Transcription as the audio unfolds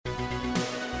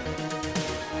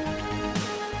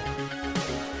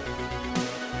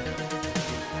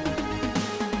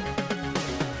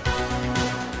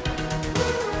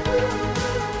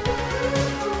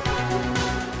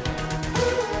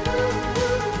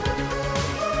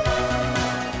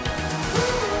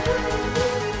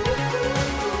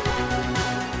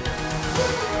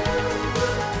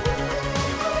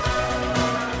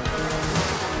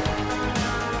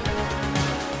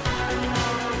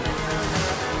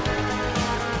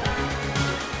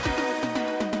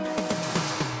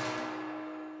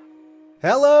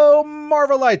Hello,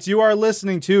 Marvelites. You are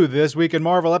listening to This Week in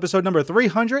Marvel, episode number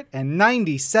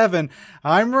 397.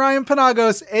 I'm Ryan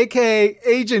Panagos, a.k.a.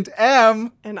 Agent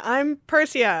M. And I'm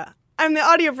Percia. I'm the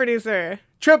audio producer.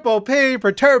 Triple P,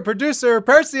 producer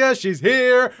Percia. She's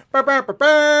here.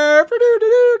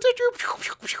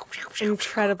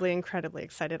 Incredibly, incredibly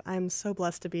excited. I'm so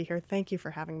blessed to be here. Thank you for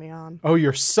having me on. Oh,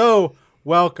 you're so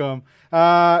welcome.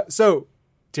 So,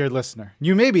 dear listener,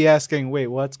 you may be asking, wait,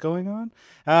 what's going on?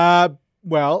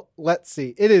 Well, let's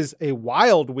see. It is a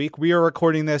wild week. We are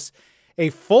recording this a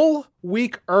full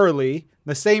week early,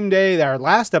 the same day that our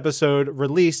last episode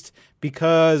released,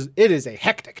 because it is a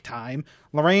hectic time.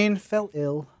 Lorraine fell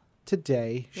ill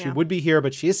today. She would be here,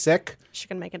 but she is sick. She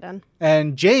can make it done.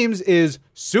 And James is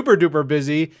super duper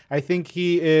busy. I think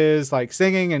he is like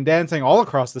singing and dancing all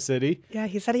across the city. Yeah,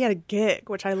 he said he had a gig,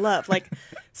 which I love. Like,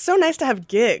 so nice to have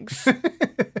gigs.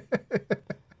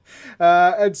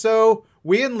 And so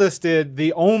we enlisted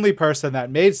the only person that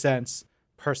made sense,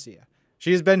 Percia.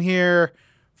 She's been here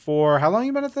for, how long have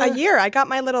you been at the? A year. I got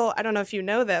my little, I don't know if you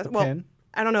know this. Well, pin?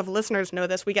 I don't know if listeners know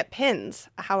this. We get pins,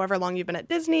 however long you've been at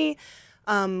Disney.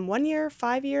 1 year,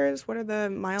 5 years? What are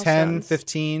the milestones? 10,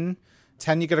 15.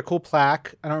 10, you get a cool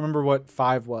plaque. I don't remember what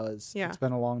 5 was. Yeah. It's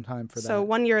been a long time for that. So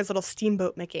 1 year is little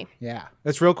Steamboat Mickey. Yeah,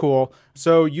 that's real cool.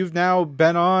 So you've now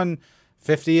been on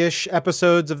 50-ish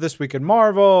episodes of This Week in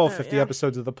Marvel, 50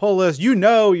 episodes of the Pull List. You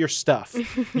know your stuff.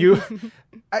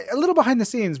 A little behind the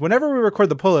scenes, whenever we record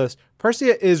the Pull List,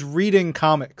 Percia is reading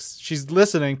comics. She's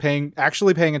listening,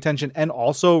 actually paying attention, and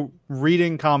also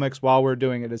reading comics while we're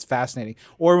doing it. It's fascinating.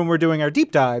 Or when we're doing our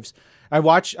deep dives,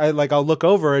 I'll look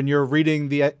over and you're reading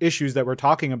the issues that we're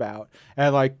talking about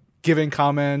and giving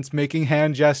comments, making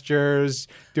hand gestures,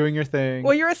 doing your thing.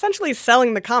 Well, you're essentially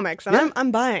selling the comics, and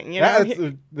I'm buying. You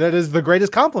know? That is the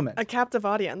greatest compliment. A captive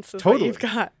audience is totally what you've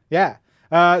got. Yeah.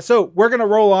 So we're gonna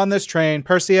roll on this train.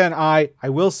 Percia and I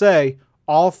will say,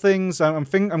 all things. I'm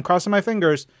crossing my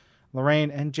fingers.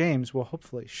 Lorraine and James will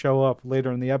hopefully show up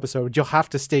later in the episode. You'll have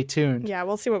to stay tuned. Yeah,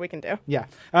 we'll see what we can do. Yeah.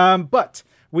 But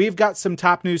we've got some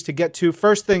top news to get to.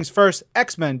 First things first,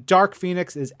 X-Men Dark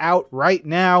Phoenix is out right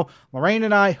now. Lorraine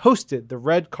and I hosted the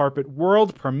red carpet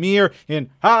world premiere in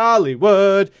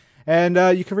Hollywood. And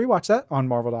you can rewatch that on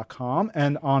Marvel.com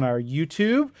and on our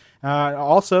YouTube.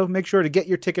 Also, make sure to get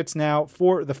your tickets now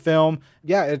for the film.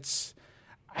 Yeah,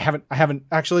 I haven't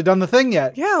actually done the thing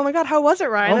yet. Yeah, oh my God, how was it,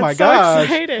 Ryan? Oh my gosh.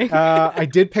 So exciting. I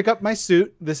did pick up my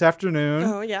suit this afternoon.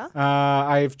 Oh, yeah?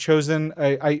 I've chosen,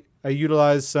 I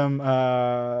utilized some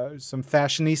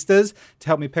fashionistas to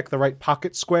help me pick the right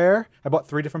pocket square. I bought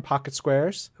 3 different pocket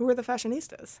squares. Who are the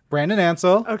fashionistas? Brandon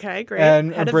Ansel. Okay, great.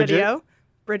 And Head of Bridget. video.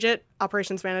 Bridget,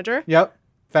 operations manager. Yep.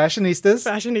 Fashionistas.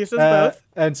 Fashionistas, both.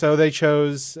 And so they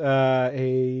chose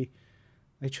a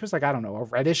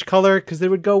reddish color because they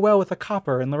would go well with a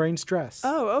copper in Lorraine's dress.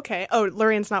 Oh, okay. Oh,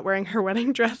 Lorraine's not wearing her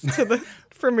wedding dress to the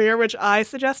premiere, which I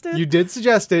suggested? You did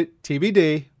suggest it.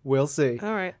 TBD. We'll see.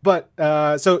 All right. But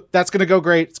so that's going to go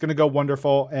great. It's going to go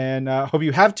wonderful. And hope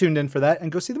you have tuned in for that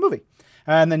and go see the movie.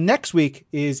 And then next week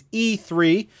is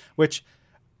E3, which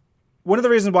one of the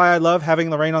reasons why I love having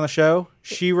Lorraine on the show,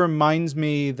 she reminds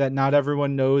me that not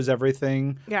everyone knows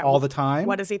everything all the time.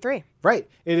 What is E3? Right.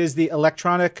 It is the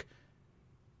Electronic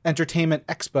Entertainment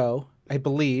Expo, I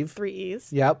believe. 3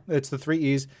 E's. Yep, it's the 3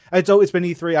 E's. It's been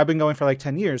E3. I've been going for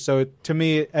 10 years. So to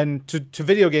me and to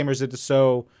video gamers, it is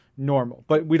so normal.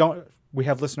 But we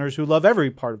have listeners who love every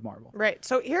part of Marvel. Right.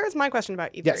 So here's my question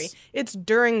about E3. Yes. It's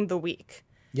during the week.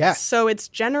 Yes. So it's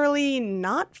generally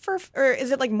not or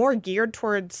is it more geared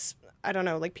towards, I don't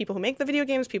know, people who make the video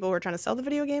games, people who are trying to sell the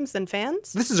video games than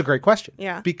fans? This is a great question.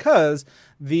 Yeah. Because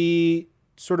the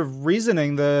sort of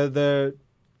reasoning, the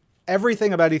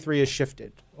everything about E3 has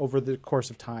shifted over the course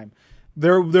of time.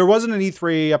 There wasn't an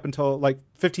E3 up until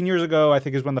 15 years ago, I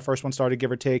think is when the first one started,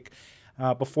 give or take.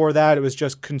 Before that, it was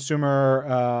just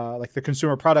consumer, the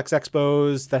consumer products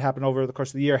expos that happened over the course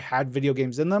of the year had video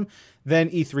games in them.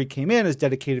 Then E3 came in as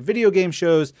dedicated video game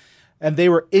shows, and they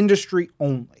were industry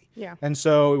only. Yeah. And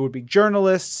so it would be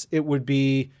journalists, it would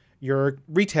be your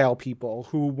retail people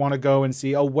who want to go and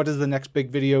see, what is the next big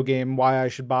video game, why I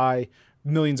should buy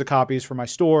millions of copies for my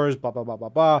stores, blah, blah, blah, blah,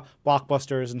 blah,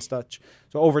 blockbusters and such.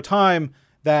 So over time,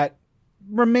 that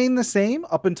remained the same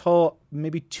up until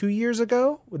maybe 2 years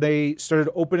ago. They started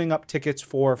opening up tickets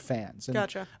for fans. And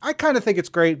Gotcha. I kind of think it's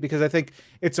great because I think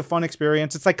it's a fun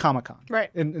experience. It's like Comic-Con. Right.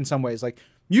 In some ways.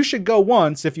 You should go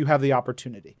once if you have the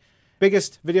opportunity.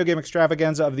 Biggest video game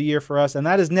extravaganza of the year for us, and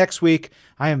that is next week.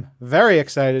 I am very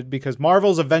excited because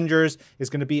Marvel's Avengers is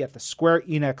going to be at the Square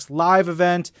Enix live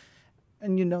event.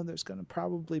 and you know there's going to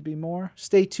probably be more.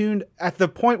 Stay tuned. At the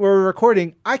point where we're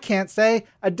recording, I can't say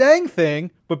a dang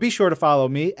thing, but be sure to follow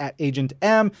me at Agent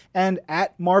M and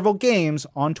at Marvel Games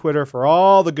on Twitter for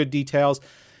all the good details.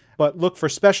 But look for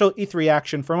special E3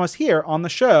 action from us here on the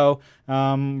show. We're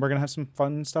going to have some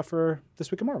fun stuff for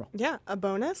This Week in Marvel. Yeah, a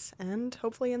bonus and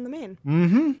hopefully in the main.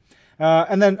 Mm-hmm.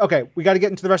 And then, okay, we got to get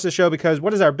into the rest of the show because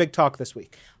what is our big talk this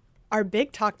week? Our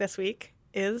big talk this week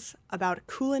is about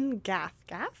Kulan Gath.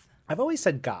 Gath? I've always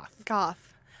said Goth.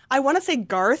 Goth. I want to say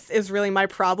Garth is really my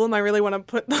problem. I really want to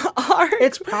put the R.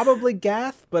 It's probably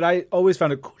Gath, but I always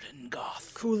found it Kulan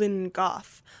Gath. Kulan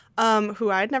Gath. Who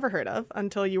I'd never heard of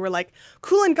until you were like,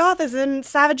 Kulan Gath is in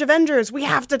Savage Avengers. We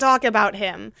have to talk about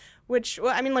him. Which,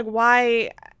 I mean, like,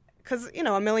 why? Because, you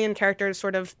know, a million characters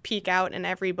sort of peek out in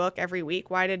every book every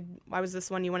week. Why was this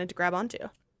one you wanted to grab onto?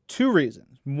 2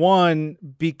 reasons. One,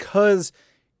 because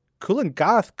Kulan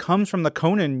Gath comes from the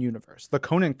Conan universe, the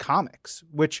Conan comics,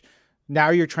 which now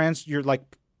you're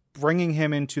like bringing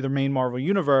him into the main Marvel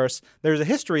universe. There's a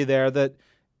history there that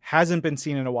hasn't been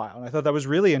seen in a while. And I thought that was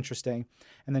really interesting.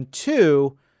 And then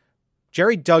 2,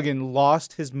 Gerry Duggan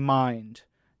lost his mind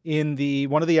in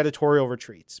one of the editorial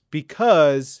retreats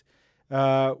because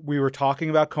we were talking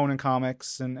about Conan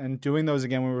comics and doing those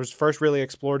again when it was first really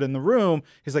explored in the room.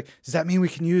 He's like, does that mean we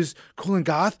can use Kulan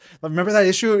Gath? Remember that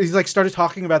issue? He's like started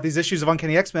talking about these issues of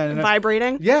Uncanny X-Men. And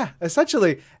vibrating? Yeah,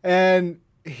 essentially. And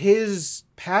his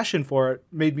passion for it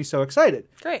made me so excited.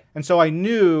 Great. And so I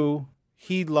knew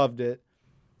he loved it.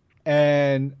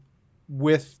 And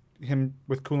with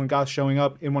Kulan Gath showing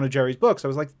up in one of Gerry's books, I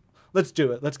was like, let's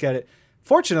do it. Let's get it.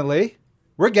 Fortunately,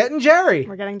 we're getting Gerry.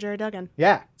 We're getting Gerry Duggan.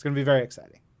 Yeah, it's going to be very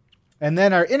exciting. And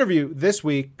then our interview this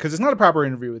week, because it's not a proper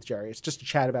interview with Gerry, it's just a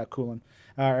chat about Kulan.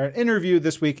 Our interview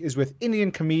this week is with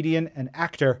Indian comedian and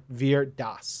actor Veer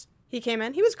Das. He came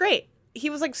in. He was great.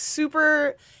 He was like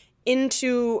super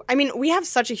into, I mean, we have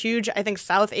such a huge, I think,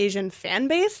 South Asian fan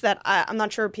base that I'm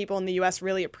not sure people in the U.S.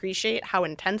 really appreciate how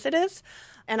intense it is.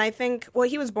 And I think, well,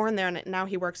 he was born there and now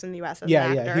he works in the U.S. as an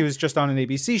actor. Yeah, he was just on an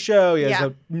ABC show. He has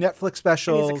a Netflix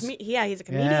special. He's a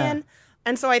comedian. Yeah.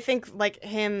 And so I think like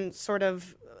him sort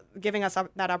of giving us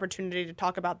that opportunity to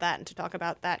talk about that and to talk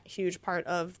about that huge part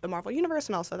of the Marvel Universe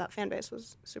and also that fan base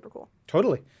was super cool.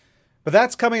 Totally. But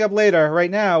that's coming up later. Right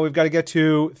now, we've got to get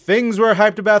to things we're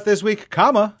hyped about this week,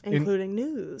 including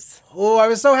news. Oh, I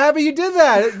was so happy you did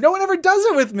that. No one ever does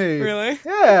it with me. Really?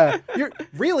 Yeah.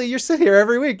 You're sitting here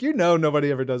every week. You know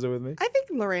nobody ever does it with me. I think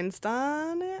Lorraine's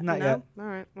done it. Not yet. All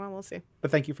right. Well, we'll see.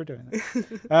 But thank you for doing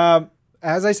that.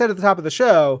 As I said at the top of the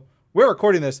show, we're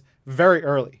recording this very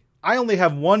early. I only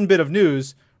have one bit of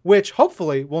news, which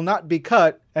hopefully will not be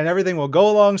cut and everything will go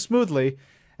along smoothly.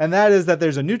 And that is that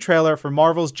there's a new trailer for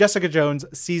Marvel's Jessica Jones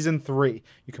Season 3.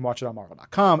 You can watch it on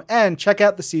Marvel.com and check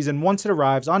out the season once it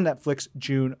arrives on Netflix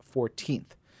June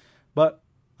 14th. But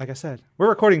like I said, we're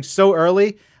recording so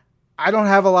early, I don't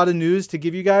have a lot of news to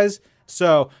give you guys.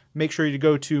 So make sure you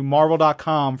go to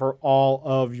Marvel.com for all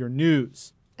of your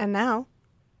news. And now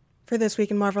for This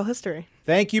Week in Marvel History.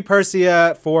 Thank you,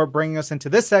 Percia, for bringing us into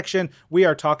this section. We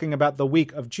are talking about the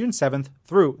week of June 7th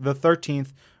through the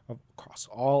 13th. Across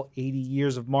all 80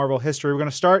 years of Marvel history. We're going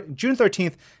to start June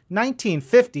 13th,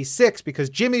 1956, because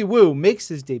Jimmy Woo makes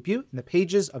his debut in the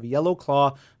pages of Yellow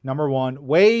Claw #1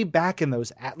 way back in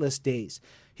those Atlas days.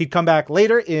 He'd come back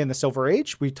later in the Silver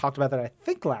Age. We talked about that, I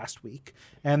think, last week.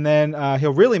 And then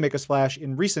he'll really make a splash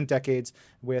in recent decades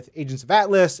with Agents of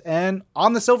Atlas and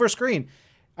on the silver screen.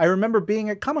 I remember being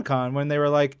at Comic-Con when they were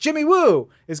like, Jimmy Woo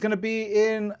is going to be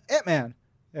in Ant-Man.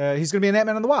 He's going to be in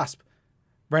Ant-Man and the Wasp.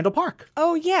 Randall Park.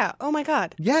 Oh, yeah. Oh, my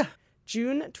God. Yeah.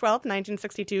 June 12th,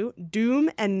 1962, Doom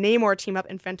and Namor team up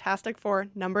in Fantastic Four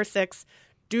 #6.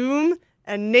 Doom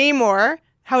and Namor.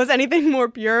 How is anything more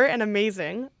pure and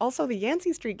amazing? Also, the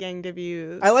Yancey Street Gang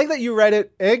debuts. I like that you read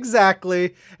it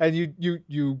exactly, and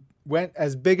you went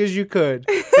as big as you could.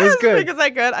 It was good. As big as I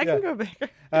could. I can go bigger.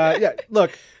 Yeah,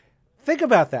 look, think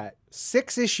about that.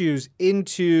 6 issues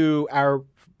into our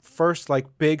first,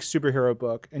 big superhero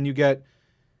book, and you get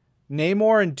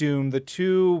Namor and Doom, the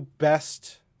 2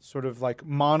 best sort of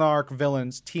monarch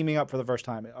villains teaming up for the first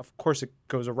time. Of course it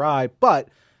goes awry, but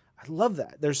I love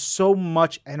that. There's so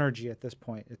much energy at this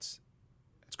point. It's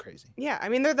crazy. Yeah, I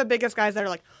mean, they're the biggest guys that are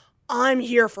like, I'm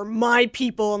here for my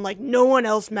people and no one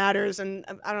else matters. And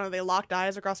I don't know, they locked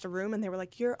eyes across the room and they were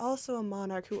like, you're also a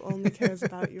monarch who only cares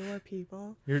about your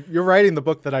people. You're writing the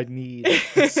book that I need.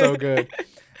 It's so good.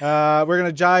 We're going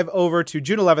to dive over to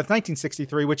June 11th,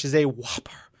 1963, which is a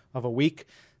whopper of a week.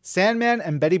 Sandman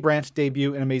and Betty Brant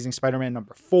debut in Amazing Spider-Man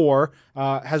 #4.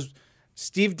 Has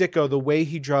Steve Ditko, the way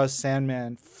he draws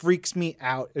Sandman freaks me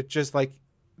out. It's just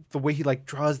the way he like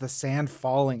draws the sand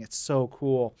falling. It's so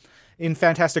cool. In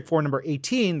Fantastic Four number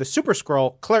 18, the Super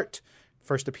Skrull, Kl'rt,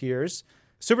 first appears.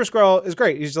 Super Skrull is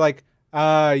great. He's like,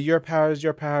 your powers,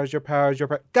 your powers, your powers, your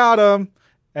powers. Got him.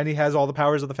 And he has all the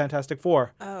powers of the Fantastic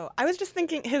Four. Oh, I was just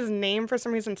thinking his name for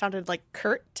some reason sounded like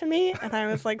Kurt to me. And I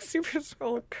was like, Super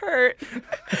Skrull Kurt.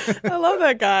 I love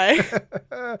that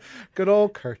guy. Good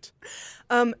old Kurt.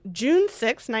 June 6,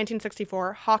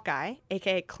 1964, Hawkeye,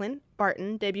 a.k.a. Clint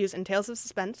Barton, debuts in Tales of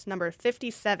Suspense, number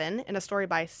 57, in a story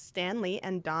by Stan Lee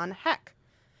and Don Heck.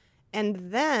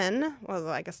 And then, well,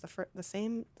 I guess the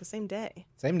same day.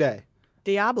 Same day.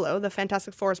 Diablo, the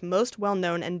Fantastic Four's most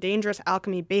well-known and dangerous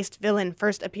alchemy-based villain,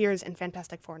 first appears in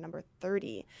Fantastic Four number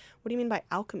 30. What do you mean by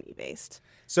alchemy-based?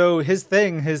 So his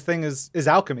thing is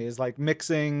alchemy, is like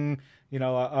mixing,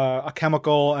 a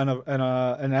chemical and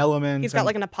an element. He's got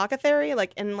like an apothecary,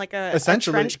 like in like a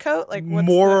trench coat, like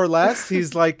more or less.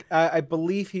 He's like, I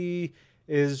believe he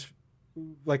is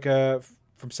like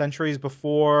from centuries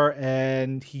before,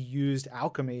 and he used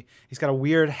alchemy. He's got a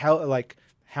weird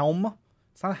helm.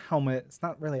 It's not a helmet. It's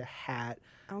not really a hat.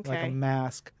 Okay. Like a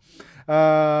mask.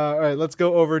 All right, let's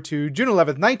go over to June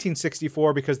 11th,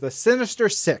 1964, because the Sinister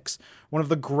Six, one of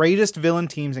the greatest villain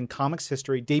teams in comics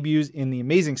history, debuts in the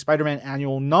Amazing Spider-Man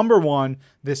Annual #1.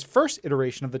 This first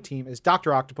iteration of the team is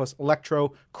Dr. Octopus,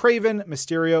 Electro, Kraven,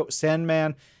 Mysterio,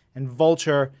 Sandman, and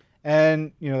Vulture.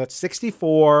 And, that's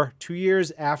 64, 2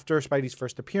 years after Spidey's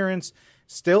first appearance.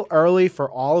 Still early for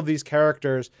all of these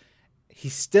characters.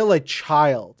 He's still a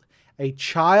child. A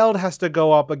child has to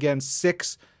go up against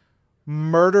 6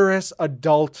 murderous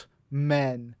adult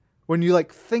men. When you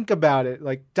think about it,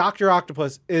 Dr.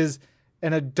 Octopus is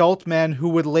an adult man who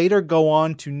would later go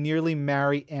on to nearly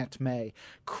marry Aunt May.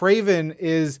 Kraven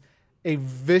is a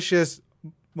vicious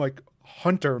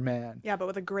hunter man. Yeah, but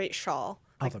with a great shawl.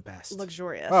 The best.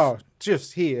 Luxurious. Oh,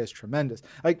 he is tremendous.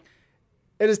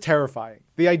 It is terrifying.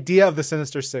 The idea of the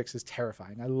Sinister Six is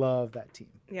terrifying. I love that team.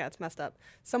 Yeah, it's messed up.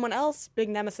 Someone else, big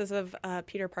nemesis of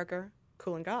Peter Parker,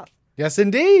 Kulan Gath. Yes,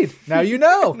 indeed. Now you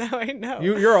know. Now I know.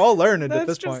 You're all learned at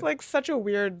this point. That's just such a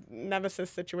weird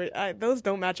nemesis situation. Those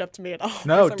don't match up to me at all.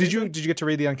 No, did you get to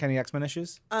read the Uncanny X-Men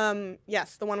issues?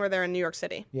 Yes, the one where they're in New York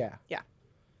City. Yeah. Yeah.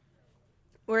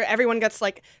 Where everyone gets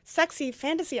sexy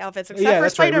fantasy outfits except for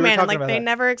Spider-Man, right. and they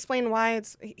never explain why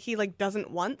he doesn't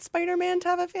want Spider-Man to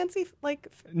have a fancy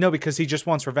No, because he just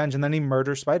wants revenge, and then he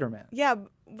murders Spider-Man. Yeah,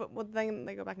 but then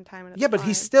they go back in time and it's but fine.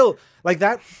 he's still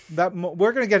that.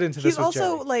 We're gonna get into this. He's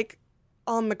also Jerry.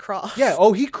 On the cross. Yeah.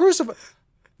 Oh, he crucified.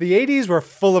 The 80s were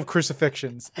full of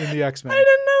crucifixions in the X-Men. I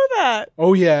didn't know that.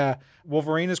 Oh yeah,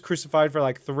 Wolverine is crucified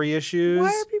for 3 issues. Why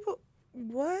are people?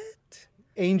 What?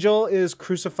 Angel is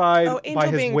crucified by his wings.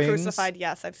 Angel being crucified,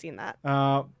 yes, I've seen that.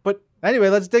 But anyway,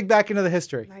 let's dig back into the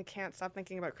history. I can't stop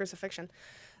thinking about crucifixion.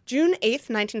 June 8th,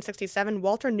 1967,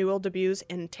 Walter Newell debuts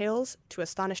in Tales to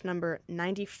Astonish number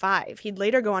 95. He'd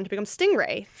later go on to become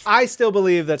Stingray. I still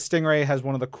believe that Stingray has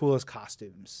one of the coolest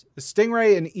costumes.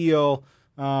 Stingray and Eel,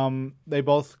 they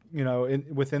both,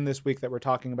 within this week that we're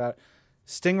talking about.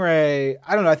 Stingray,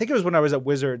 I don't know, I think it was when I was at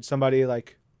Wizard, somebody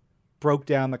broke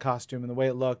down the costume and the way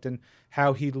it looked and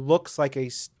how he looks like a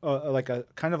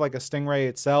kind of like a stingray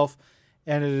itself,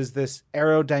 and it is this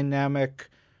aerodynamic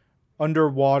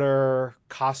underwater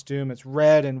costume. It's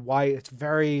red and white. It's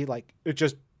very it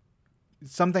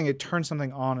turns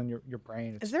something on in your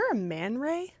brain. Is there a Man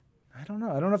Ray? I don't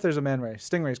know if there's a Man Ray.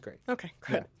 Stingray's great. Okay,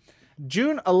 good. Yeah.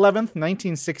 June 11th,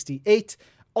 1968.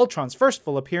 Ultron's first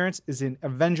full appearance is in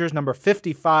Avengers number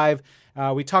 55.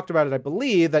 We talked about it, I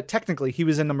believe, that technically he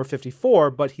was in number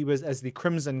 54, but he was as the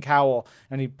Crimson Cowl,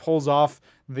 and he pulls off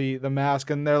the mask,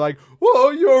 and they're like,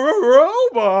 "Whoa, you're a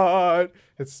robot!"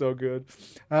 It's so good.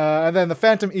 And then the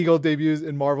Phantom Eagle debuts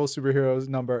in Marvel Superheroes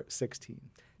number 16.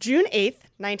 June 8th,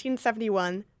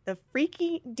 1971, the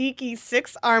freaky deaky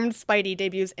 6-armed Spidey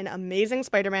debuts in Amazing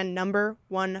Spider-Man number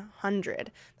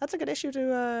 100. That's a good issue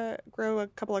to grow a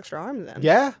couple extra arms in.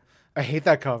 Yeah, I hate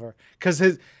that cover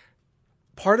because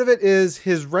part of it is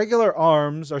his regular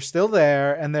arms are still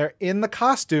there and they're in the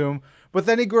costume, but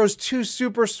then he grows 2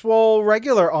 super swole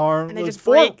regular arms and they just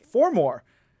break. 4 more.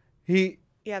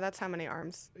 Yeah, that's how many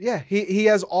arms. Yeah, he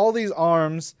has all these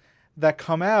arms that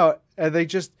come out and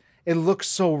it looks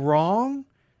so wrong.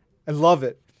 I love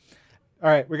it. All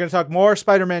right, we're going to talk more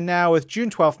Spider-Man now with June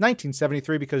 12th,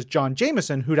 1973, because John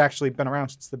Jameson, who'd actually been around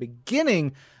since the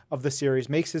beginning of the series,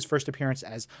 makes his first appearance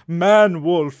as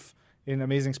Man-Wolf in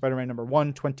Amazing Spider-Man number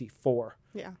 124.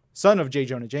 Yeah. Son of J.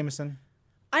 Jonah Jameson.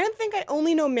 I don't think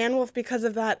only know Man-Wolf because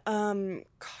of that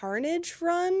Carnage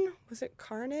run. Was it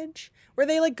Carnage? Where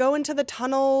they like go into the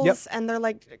tunnels and they're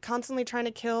like constantly trying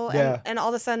to kill and all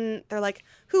of a sudden they're like,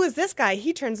 who is this guy?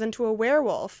 He turns into a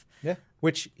werewolf. Yeah.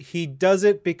 Which he does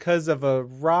it because of a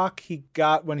rock he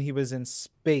got when he was in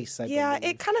space, I believe.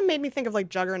 It kind of made me think of like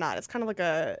Juggernaut. It's kind of like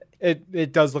a...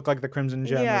 It does look like the Crimson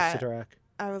Gem of Cyttorak.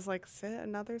 I was like,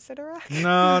 another Cyttorak?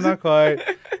 No, not quite.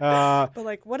 But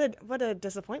like, what a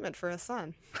disappointment for his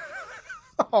son.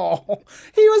 Oh,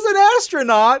 he was an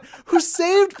astronaut who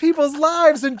saved people's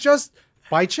lives and just,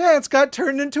 by chance, got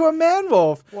turned into a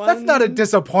man-wolf. That's not a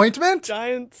disappointment.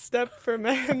 Giant step for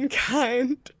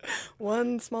mankind.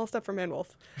 One small step for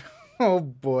man-wolf. Oh,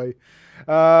 boy.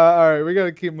 All right, we got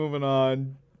to keep moving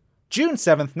on. June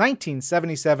 7th,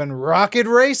 1977, Rocket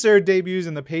Racer debuts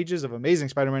in the pages of Amazing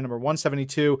Spider-Man number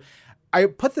 172. I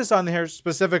put this on here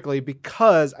specifically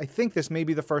because I think this may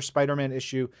be the first Spider-Man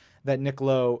issue that Nick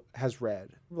Lowe has read.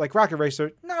 Like Rocket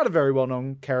Racer, not a very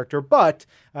well-known character, but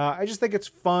I just think it's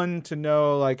fun to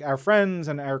know like our friends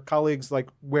and our colleagues like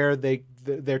where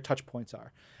their touch points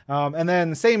are. And then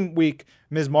the same week,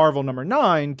 Ms. Marvel number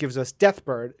 9 gives us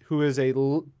Deathbird, who is a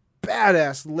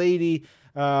badass lady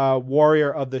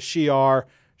warrior of the Shi'ar,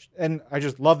 and I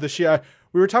just love the Shi'ar.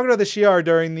 We were talking about the Shi'ar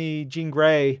during the Jean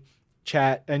Grey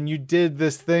chat, and you did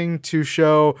this thing to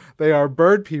show they are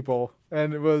bird people,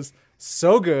 and it was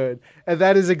so good. And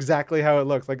that is exactly how it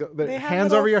looks, like the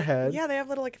hands over your head. Yeah, they have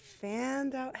little like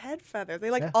fanned out head feathers.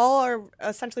 They like all are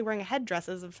essentially wearing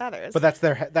headdresses of feathers. But that's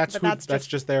their that's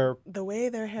just their the way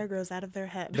their hair grows out of their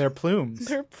head. Their plumes.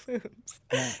 Their plumes.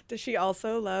 Yeah. Does she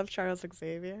also love Charles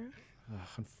Xavier?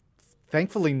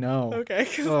 Thankfully, no. Okay.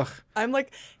 I'm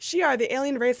like, Shi'ar, the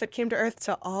alien race that came to Earth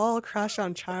to all crush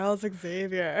on Charles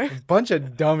Xavier. A bunch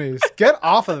of dummies. Get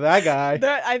off of that guy.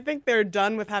 I think they're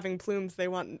done with having plumes. They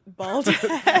want bald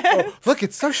heads. Oh, look,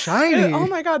 it's so shiny. Oh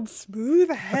my God,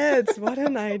 smooth heads. What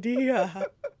an idea.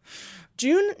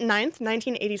 June 9th,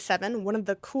 1987, one of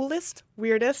the coolest,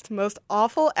 weirdest, most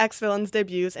awful X-Villains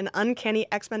debuts in Uncanny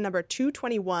X-Men number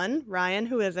 221. Ryan,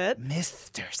 who is it?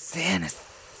 Mr. Sinister.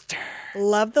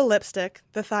 Love the lipstick,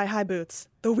 the thigh-high boots,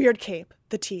 the weird cape,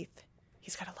 the teeth.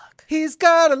 He's got a look. He's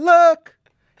got a look.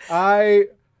 The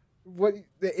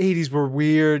 80s were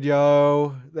weird,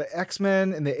 yo. The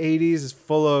X-Men in the 80s is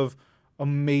full of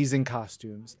amazing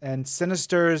costumes. And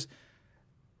Sinister's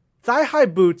thigh-high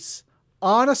boots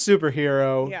on a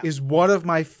superhero is one of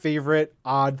my favorite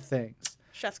odd things.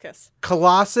 Chef's kiss.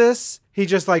 Colossus, he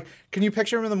just like, can you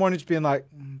picture him in the morning just being like,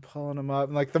 pulling him up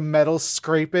and like the metal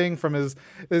scraping from his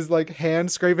like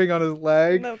hand scraping on his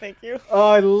leg? No, thank you. Oh,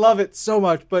 I love it so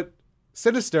much. But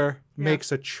Sinister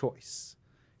makes a choice.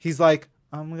 He's like,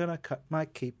 I'm going to cut my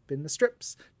cape in the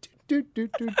strips.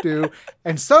 Do.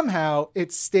 And somehow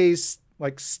it stays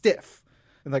like stiff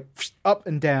and like up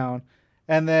and down.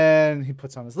 And then he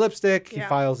puts on his lipstick. He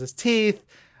files his teeth.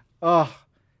 Oh,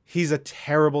 he's a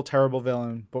terrible, terrible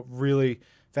villain, but really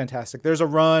fantastic. There's a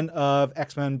run of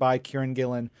X-Men by Kieran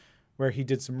Gillen where he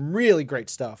did some really great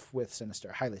stuff with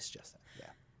Sinister. Highly suggest that. Yeah.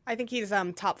 I think he's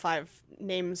top 5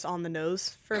 names on the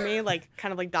nose for me, like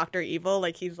kind of like Dr. Evil.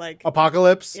 Like he's like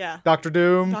Apocalypse. Yeah. Dr.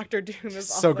 Doom. Dr. Doom is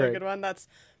so also great. a good one. That's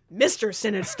Mr.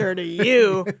 Sinister to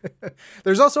you.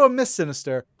 There's also a Miss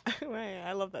Sinister.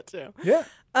 I love that too. Yeah.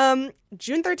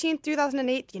 June 13th,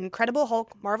 2008, The Incredible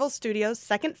Hulk, Marvel Studios'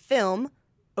 second film,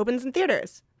 opens in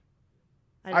theaters.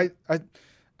 I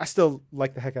still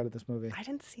like the heck out of this movie. I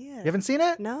didn't see it. You haven't seen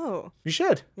it? No. You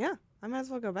should. Yeah, I might as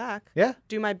well go back. Yeah.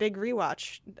 Do my big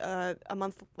rewatch a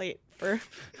month late for...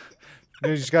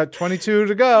 You just got 22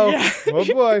 to go. Yeah. Oh,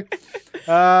 boy.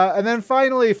 And then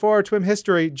finally, for Twim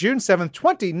History, June 7th,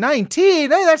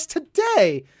 2019. Hey, that's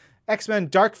today. X-Men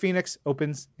Dark Phoenix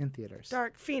opens in theaters.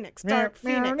 Dark Phoenix.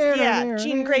 Yeah,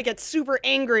 Jean Grey gets super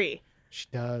angry. She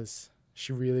does.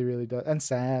 She really, really does. And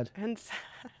sad.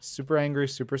 Super angry,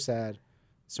 super sad,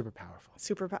 super powerful.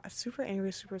 Super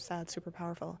angry, super sad, super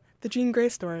powerful. The Jean Grey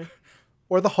story.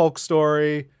 Or the Hulk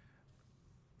story.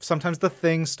 Sometimes the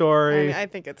Thing story. I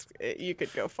think you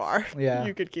could go far. Yeah.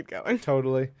 You could keep going.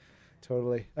 Totally.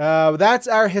 That's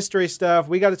our history stuff.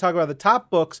 We got to talk about the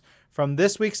top books from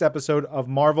this week's episode of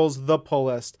Marvel's The Pull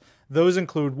List. Those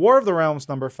include War of the Realms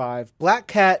number 5, Black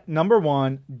Cat number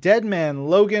 1, Dead Man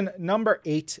Logan number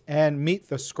 8, and Meet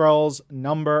the Skrulls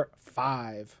number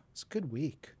 5. It's a good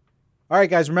week. All right,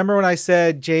 guys, remember when I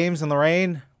said James and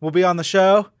Lorraine will be on the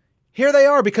show? Here they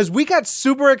are, because we got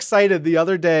super excited the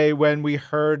other day when we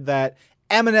heard that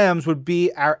M&M's would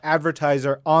be our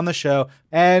advertiser on the show,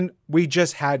 and we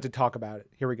just had to talk about it.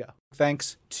 Here we go.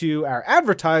 Thanks to our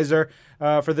advertiser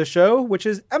for the show, which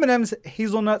is M&M's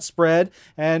Hazelnut Spread.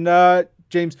 And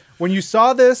James, when you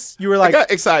saw this, you were like,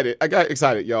 I got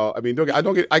excited, y'all. I mean,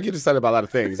 I get excited about a lot of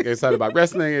things. I get excited about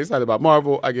wrestling. I get excited about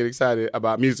Marvel. I get excited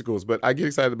about musicals, but I get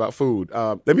excited about food.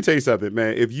 Let me tell you something,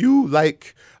 man. If you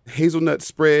like hazelnut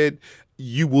spread,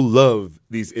 you will love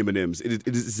these M&Ms. It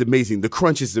is amazing. The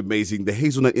crunch is amazing. The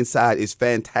hazelnut inside is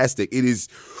fantastic. It is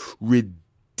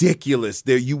ridiculous.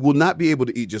 You will not be able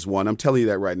to eat just one. I'm telling you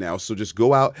that right now. So just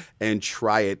go out and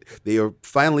try it. They are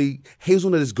finally,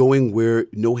 hazelnut is going where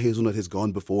no hazelnut has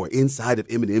gone before. Inside of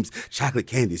M&M's chocolate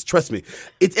candies. Trust me.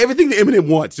 It's everything the M&M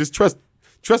wants. Just trust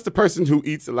the person who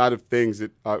eats a lot of things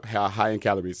that are high in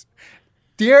calories.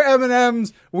 Dear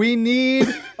M&Ms, we need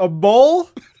a bowl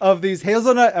of these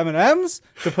hazelnut M&Ms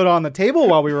to put on the table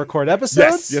while we record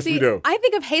episodes. Yes, we do. I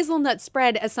think of hazelnut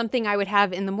spread as something I would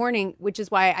have in the morning, which is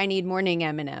why I need morning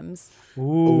M&Ms.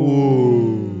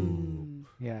 Ooh.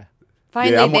 Yeah.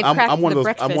 Finally, they've cracked the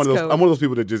breakfast code. I'm one of those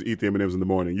people that just eat the M&Ms in the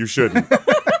morning. You shouldn't.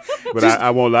 But I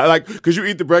won't lie. Like, because you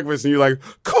eat the breakfast and you're like,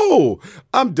 cool,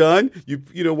 I'm done. You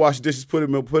wash the dishes, put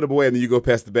them away, and then you go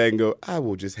past the bag and go, I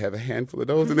will just have a handful of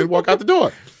those and then walk out the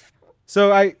door. So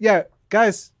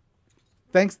guys,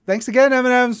 thanks again,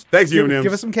 M&Ms. Thanks, you, M&Ms.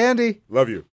 Give us some candy. Love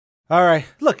you. All right.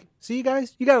 Look, see you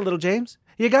guys? You got a little James.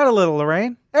 You got a little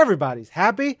Lorraine. Everybody's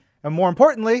happy. And more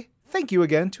importantly, thank you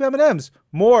again to M&Ms.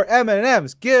 More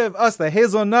M&Ms. Give us the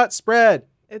hazelnut spread.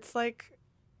 It's like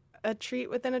a treat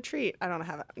within a treat. I don't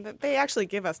have it. They actually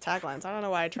give us taglines. I don't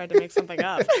know why I tried to make something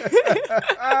up.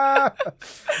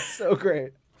 So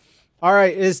great. All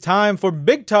right, it is time for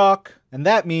Big Talk, and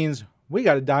that means we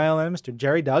got to dial in Mr.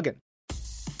 Gerry Duggan.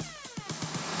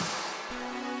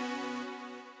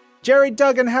 Gerry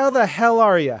Duggan, how the hell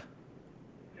are you?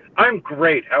 I'm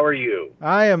great. How are you?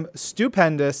 I am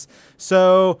stupendous.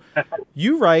 So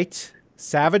you write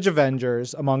Savage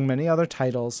Avengers, among many other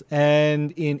titles.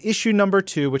 And in issue number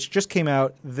 2, which just came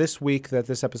out this week that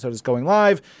this episode is going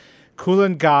live,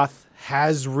 Kulan Gath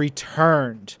has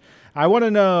returned. I want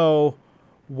to know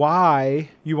why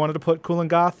you wanted to put Kulan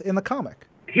Gath in the comic.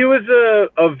 He was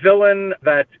a villain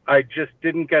that I just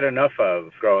didn't get enough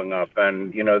of growing up.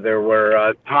 And, there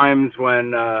were times when,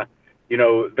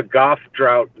 the Goth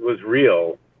drought was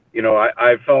real.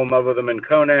 I fell in love with him in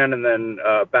Conan and then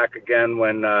back again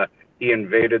when he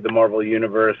invaded the Marvel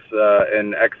Universe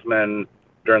in X-Men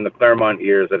during the Claremont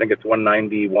years. I think it's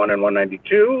 191 and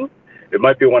 192. It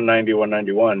might be 190,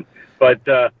 191.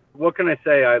 But what can I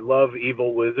say? I love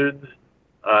evil wizards.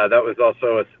 That was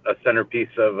also a centerpiece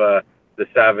of the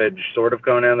Savage Sword of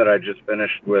Conan that I just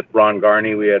finished with Ron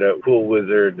Garney. We had a cool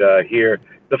wizard here.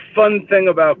 The fun thing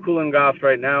about Kulan Gath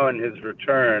right now and his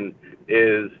return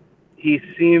is he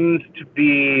seems to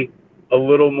be a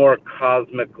little more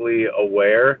cosmically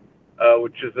aware,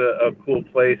 which is a cool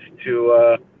place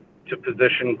to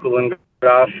position Kulan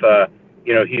Gath.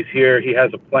 He's here, he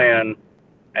has a plan,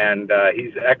 and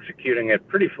he's executing it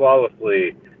pretty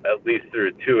flawlessly, at least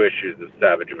through 2 issues of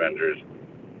Savage Avengers.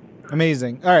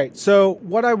 Amazing. All right, so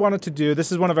what I wanted to do,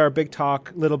 this is one of our Big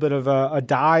Talk, little bit of a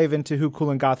dive into who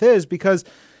Kulan Gath is, because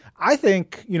I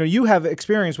think, you have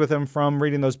experience with him from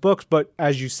reading those books, but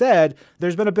as you said,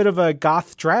 there's been a bit of a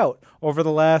goth drought over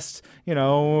the last,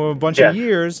 bunch of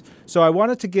years. So I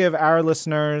wanted to give our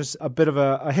listeners a bit of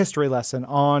a history lesson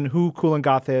on who Kulan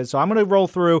Gath is. So I'm going to roll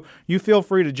through. You feel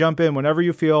free to jump in whenever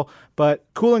you feel. But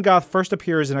Kulan Gath first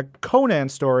appears in a Conan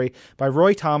story by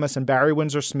Roy Thomas and Barry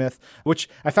Windsor Smith, which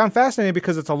I found fascinating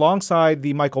because it's alongside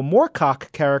the Michael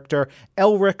Moorcock character,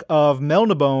 Elric of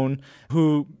Melnibone,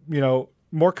 who,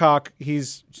 Moorcock,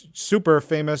 he's super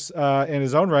famous in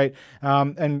his own right,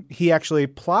 and he actually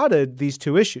plotted these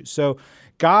 2 issues. So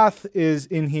Gath is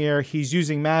in here. He's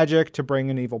using magic to bring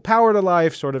an evil power to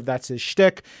life. Sort of that's his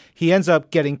shtick. He ends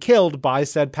up getting killed by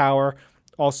said power.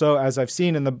 Also, as I've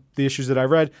seen in the issues that I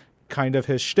read, kind of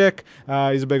his shtick.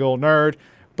 He's a big old nerd.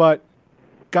 But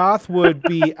Gath would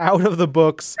be out of the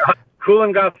books.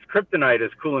 Kulan Gath's kryptonite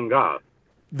is Kulan Gath.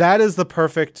 That is the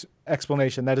perfect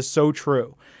explanation. That is so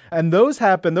true. And those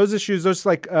issues,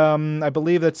 I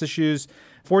believe that's issues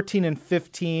 14 and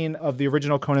 15 of the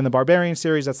original Conan the Barbarian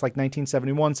series. That's like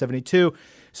 1971, 72.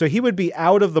 So he would be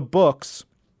out of the books,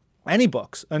 any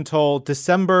books, until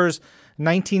December's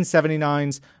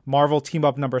 1979's Marvel Team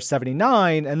Up number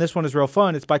 79. And this one is real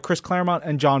fun. It's by Chris Claremont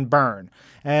and John Byrne.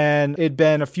 And it'd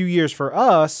been a few years for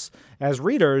us as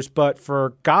readers, but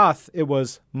for Gath, it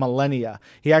was millennia.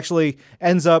 He actually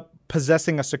ends up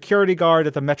possessing a security guard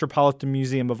at the Metropolitan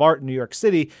Museum of Art in New York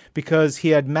City because he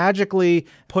had magically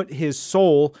put his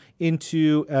soul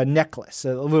into a necklace,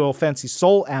 a little fancy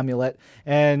soul amulet,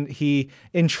 and he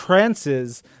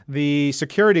entrances the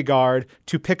security guard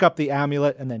to pick up the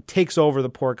amulet and then takes over the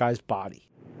poor guy's body.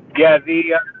 Yeah,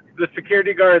 the the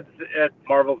security guards at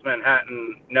Marvel's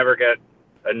Manhattan never get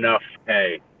enough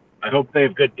pay. I hope they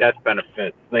have good death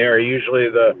benefits. They are usually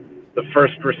the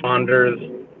first responders,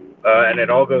 and it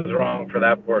all goes wrong for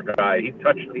that poor guy. He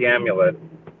touched the amulet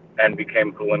and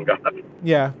became Kulan Gath.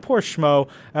 Yeah, poor schmo.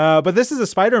 But this is a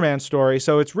Spider-Man story,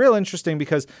 so it's real interesting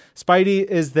because Spidey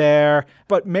is there,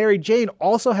 but Mary Jane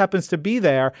also happens to be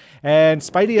there, and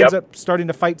Spidey ends up starting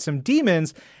to fight some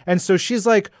demons, and so she's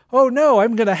like, oh no,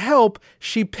 I'm going to help.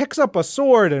 She picks up a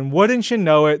sword, and wouldn't you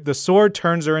know it, the sword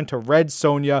turns her into Red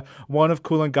Sonja, one of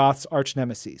Kulan Gath's arch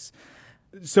nemesis.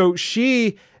 So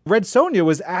Red Sonja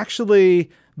was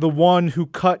actually the one who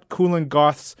cut Kulan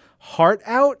Gath's heart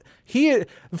out.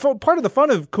 Part of the fun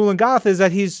of Kulan Gath is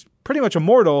that he's pretty much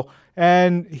immortal,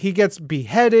 and he gets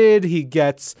beheaded, he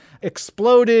gets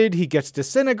exploded, he gets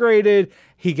disintegrated,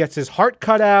 he gets his heart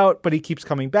cut out, but he keeps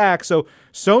coming back. So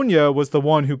Sonja was the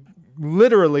one who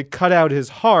literally cut out his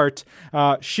heart.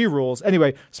 She rules.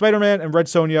 Anyway, Spider-Man and Red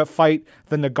Sonja fight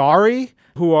the Nagari,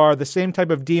 who are the same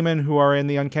type of demon who are in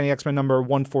the Uncanny X-Men number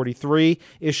 143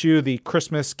 issue, the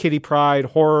Christmas Kitty Pryde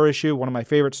horror issue, one of my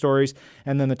favorite stories,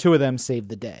 and then the two of them save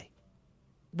the day.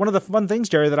 One of the fun things,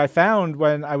 Gerry, that I found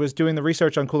when I was doing the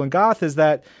research on Kulan Gath is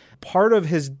that part of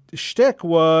his shtick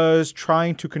was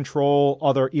trying to control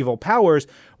other evil powers.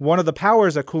 One of the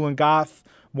powers that Kulan Gath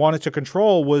wanted to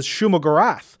control was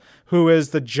Shumagarath, who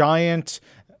is the giant,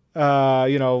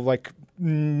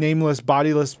 nameless,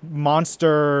 bodiless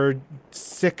monster,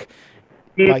 sick.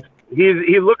 He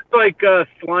looks like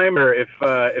Slimer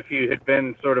if he had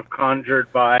been sort of conjured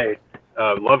by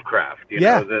Lovecraft. You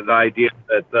know, the idea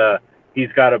that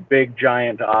he's got a big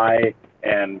giant eye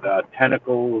and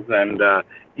tentacles, and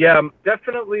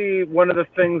definitely one of the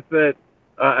things that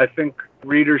I think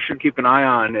readers should keep an eye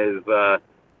on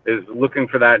is looking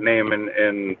for that name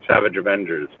in Savage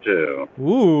Avengers too.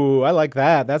 Ooh, I like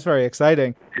that. That's very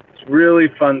exciting. It's really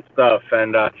fun stuff,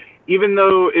 and even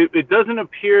though it doesn't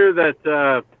appear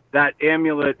that that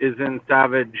amulet is in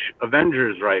Savage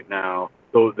Avengers right now,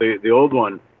 so the old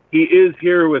one, he is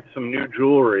here with some new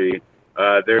jewelry.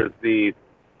 There's the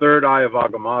third eye of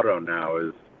Agamotto now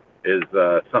is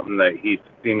something that he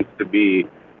seems to be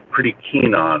pretty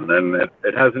keen on, and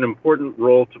it has an important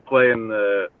role to play in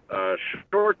the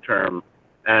short term,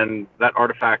 and that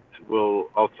artifact will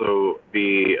also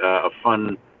be a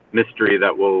fun mystery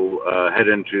that will head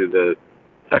into the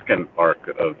second arc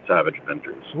of Savage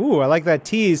Avengers. Ooh, I like that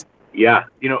tease. Yeah,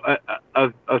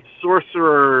 a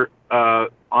sorcerer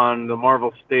on the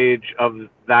Marvel stage of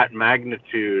that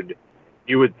magnitude,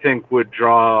 you would think would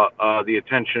draw the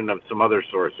attention of some other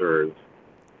sorcerers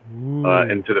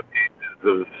into the pages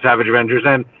of Savage Avengers,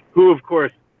 and who, of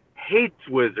course, hates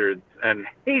wizards and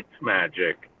hates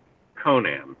magic,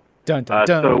 Conan. Dun, dun,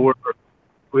 dun. So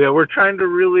we're trying to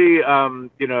really,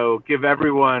 give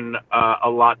everyone a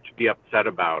lot to be upset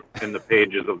about in the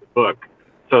pages of the book,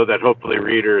 so that hopefully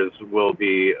readers will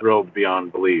be thrilled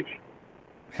beyond belief.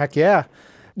 Heck yeah.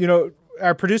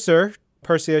 Our producer,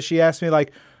 Percia, she asked me,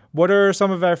 what are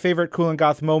some of our favorite Kulan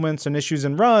Gath moments and issues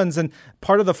and runs? And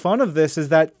part of the fun of this is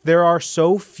that there are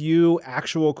so few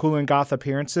actual Kulan Gath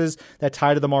appearances that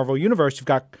tie to the Marvel Universe. You've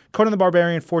got Conan the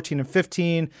Barbarian 14 and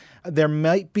 15. There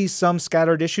might be some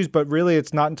scattered issues, but really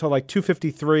it's not until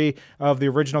 253 of the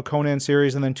original Conan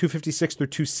series and then 256 through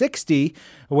 260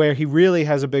 where he really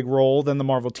has a big role. Then the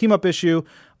Marvel Team-Up issue,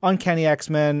 Uncanny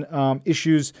X-Men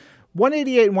issues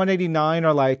 188 and 189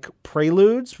 are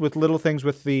preludes with little things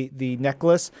with the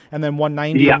necklace, and then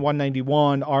 190 and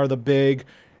 191 are the big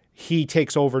he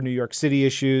takes over New York City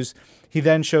issues. He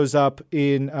then shows up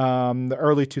in the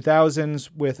early 2000s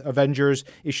with Avengers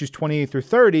issues 28 through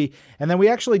 30. And then we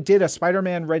actually did a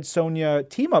Spider-Man Red Sonja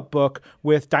team-up book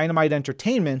with Dynamite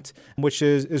Entertainment, which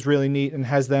is really neat and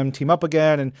has them team up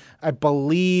again. And I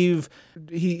believe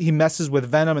he messes with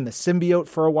Venom and the symbiote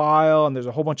for a while. And there's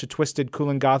a whole bunch of twisted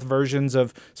Kulan Gath versions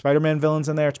of Spider-Man villains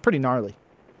in there. It's pretty gnarly.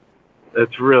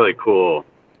 That's really cool.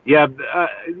 Yeah,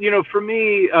 for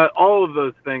me, all of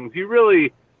those things,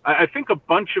 I think a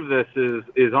bunch of this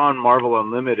is on Marvel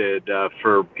Unlimited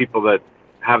for people that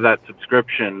have that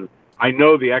subscription. I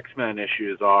know the X-Men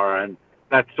issues are, and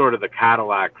that's sort of the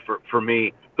Cadillac for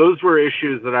me. Those were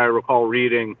issues that I recall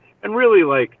reading and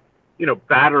really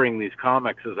battering these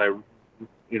comics as I,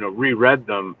 reread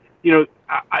them.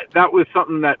 That was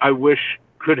something that I wish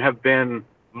could have been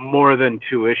more than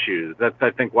 2 issues. That's, I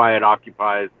think, why it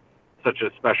occupies such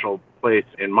a special place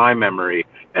in my memory.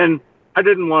 And I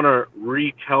didn't want to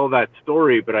retell that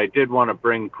story, but I did want to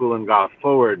bring Kulan Gath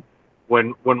forward.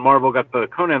 When Marvel got the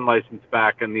Conan license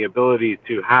back and the ability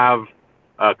to have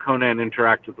Conan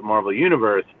interact with the Marvel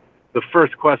Universe, the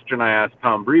first question I asked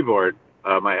Tom Brevoort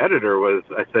my editor was,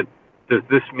 I said, does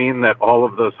this mean that all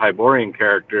of those Hyborian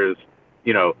characters,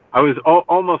 I was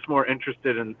almost more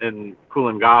interested in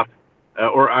Kulan Gath,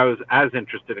 or I was as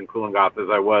interested in Kulan Gath as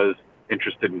I was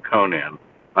interested in Conan.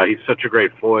 He's such a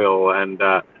great foil, and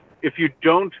if you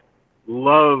don't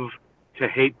love to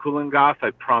hate Kulan Gath,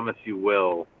 I promise you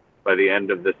will by the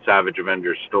end of this Savage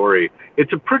Avengers story.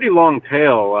 It's a pretty long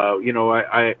tale.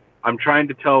 I'm trying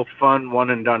to tell fun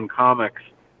one-and-done comics,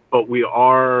 but we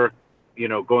are,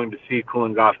 going to see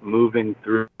Kulan Gath moving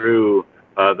through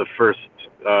the first,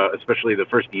 especially the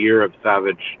first year of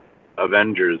Savage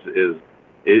Avengers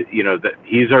that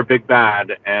he's our big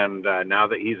bad, and now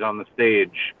that he's on the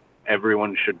stage,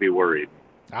 everyone should be worried.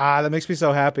 That makes me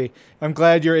so happy. I'm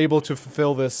glad you're able to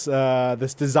fulfill this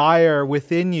this desire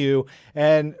within you.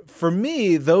 And for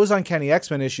me, those Uncanny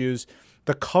X-Men issues,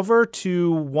 the cover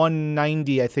to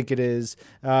 190, I think it is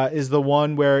the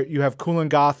one where you have Kulan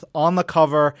Gath on the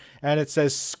cover, and it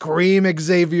says, "Scream,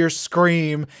 Xavier,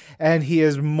 scream," and he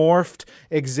has morphed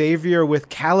Xavier with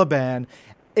Caliban.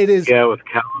 It is... Yeah, with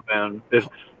Caliban.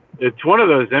 It's one of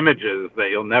those images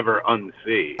that you'll never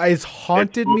unsee. It's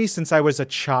haunted me since I was a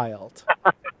child.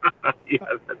 Yeah,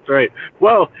 that's right.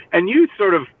 Well, and you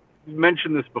sort of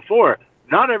mentioned this before.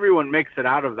 Not everyone makes it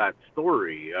out of that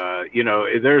story.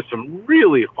 There's some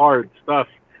really hard stuff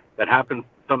that happens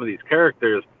to some of these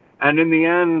characters. And in the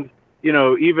end,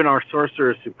 even our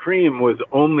Sorcerer Supreme was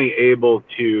only able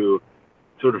to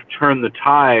sort of turn the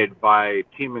tide by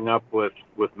teaming up with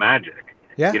magic.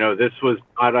 Yeah. This was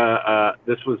not a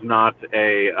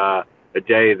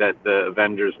day that the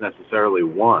Avengers necessarily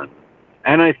won.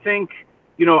 And I think,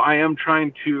 I am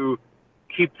trying to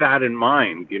keep that in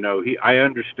mind. I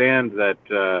understand that,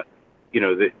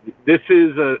 that this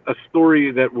is a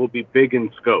story that will be big in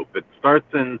scope. It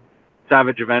starts in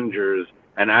Savage Avengers,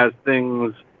 and as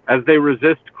they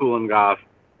resist Kulan Gath,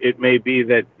 it may be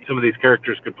that some of these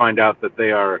characters could find out that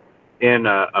they are in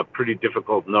a pretty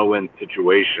difficult no-win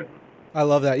situation. I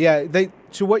love that. Yeah,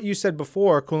 to what you said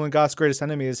before, Kulan Gath's greatest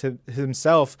enemy is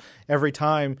himself. Every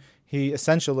time he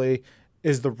essentially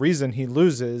is the reason he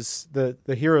loses. The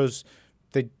heroes,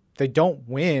 they don't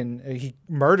win. He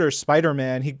murders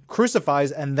Spider-Man. He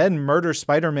crucifies and then murders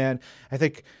Spider-Man. I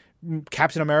think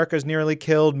Captain America is nearly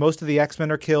killed. Most of the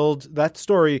X-Men are killed. That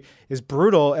story is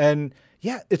brutal. And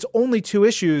yeah, it's only 2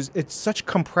 issues. It's such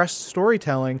compressed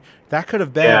storytelling. That could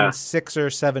have been 6 or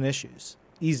 7 issues.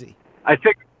 Easy. I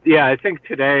think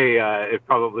today it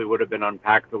probably would have been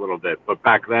unpacked a little bit. But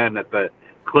back then, at the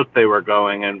clip they were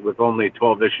going, and with only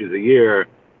 12 issues a year,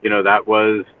 that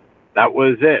was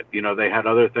it. They had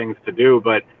other things to do.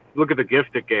 But look at the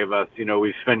gift it gave us.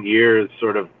 We've spent years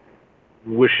sort of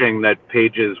wishing that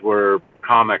pages were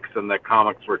comics and that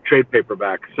comics were trade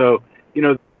paperbacks. So,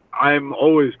 I'm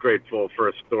always grateful for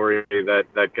a story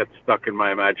that gets stuck in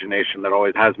my imagination, that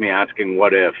always has me asking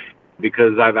what if,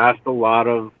 because I've asked a lot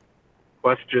of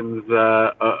questions,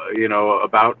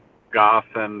 about Goth,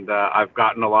 and I've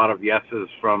gotten a lot of yeses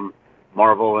from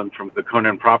Marvel and from the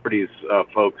Conan Properties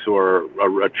folks, who are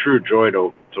a true joy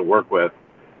to work with.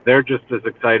 They're just as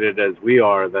excited as we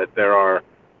are that there are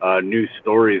new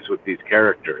stories with these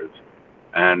characters.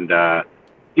 And, I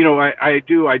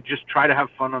just try to have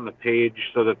fun on the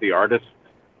page so that the artists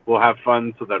will have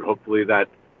fun, so that hopefully that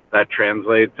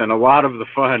translates. And a lot of the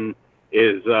fun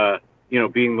is,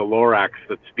 being the Lorax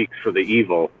that speaks for the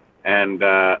evil. And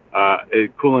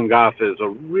Kulan Gath is a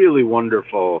really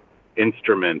wonderful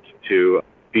instrument to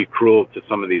be cruel to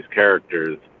some of these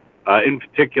characters. In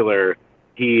particular,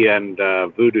 he and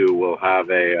Voodoo will have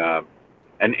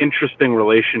an interesting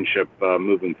relationship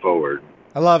moving forward.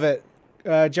 I love it.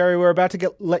 Gerry, we're about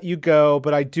to let you go,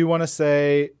 but I do want to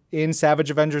say, in Savage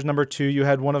Avengers #2, you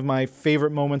had one of my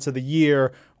favorite moments of the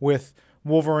year with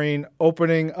Wolverine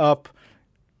opening up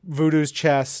Voodoo's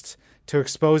chest to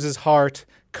expose his heart,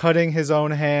 cutting his own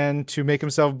hand to make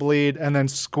himself bleed, and then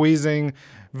squeezing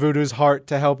Voodoo's heart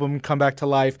to help him come back to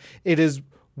life. It is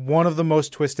one of the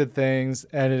most twisted things,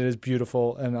 and it is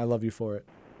beautiful, and I love you for it.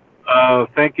 Oh,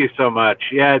 thank you so much.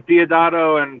 Yeah,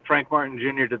 Diodato and Frank Martin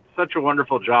Jr. did such a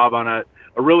wonderful job on a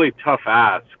really tough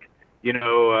ask.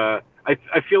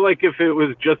 I feel like if it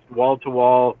was just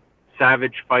wall-to-wall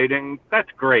savage fighting, that's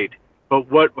great. But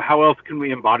how else can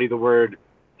we embody the word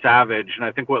savage? And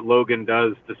I think what Logan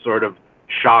does to sort of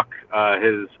shock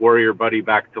his warrior buddy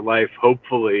back to life,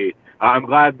 hopefully. I'm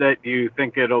glad that you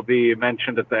think it'll be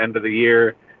mentioned at the end of the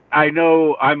year. I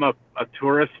know I'm a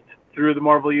tourist through the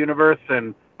Marvel Universe,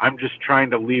 and I'm just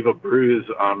trying to leave a bruise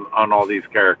on all these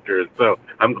characters. So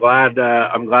I'm glad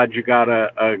you got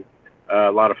a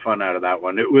lot of fun out of that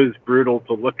one. It was brutal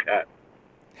to look at.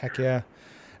 Heck yeah.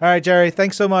 All right, Gerry,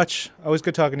 thanks so much. Always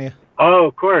good talking to you. Oh,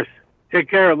 of course. Take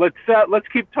care. Let's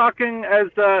keep talking as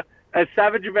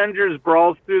Savage Avengers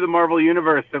brawls through the Marvel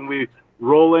universe and we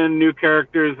roll in new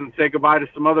characters and say goodbye to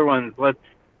some other ones.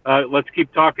 Let's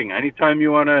keep talking. Anytime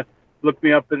you want to look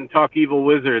me up and talk Evil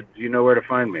Wizards, you know where to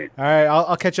find me. All right,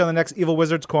 I'll catch you on the next Evil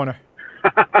Wizards Corner.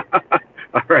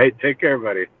 All right, take care,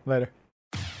 buddy. Later.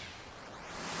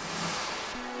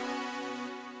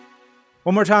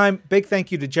 One more time, big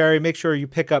thank you to Gerry. Make sure you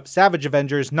pick up Savage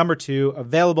Avengers #2,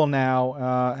 available now,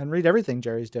 and read everything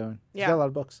Gerry's doing. He's got a lot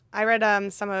of books. I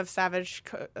read some of Savage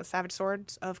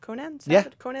Swords of Conan.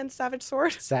 Conan's Savage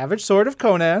Sword. Savage Sword of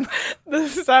Conan. The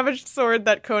Savage Sword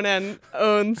that Conan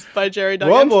owns by Gerry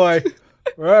Duggan. Whoa, boy.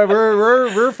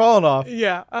 we're falling off.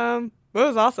 Yeah. It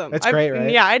was awesome. That's great,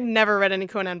 right? Yeah, I'd never read any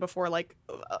Conan before. Like,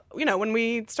 when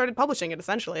we started publishing it,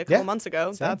 essentially a couple months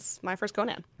ago. Same. That's my first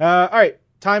Conan. All right.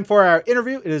 Time for our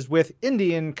interview. It is with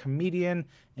Indian comedian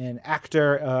and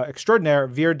actor extraordinaire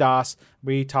Veer Das.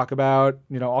 We talk about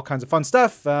all kinds of fun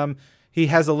stuff. He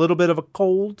has a little bit of a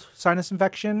cold, sinus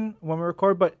infection when we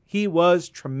record, but he was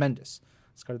tremendous.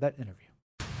 Let's go to that interview.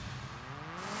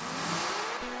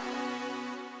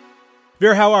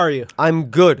 Veer, how are you?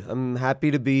 I'm good. I'm happy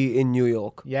to be in New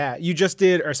York. Yeah, you just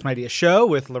did Earth's Mightiest Show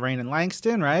with Lorraine and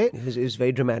Langston, right? It was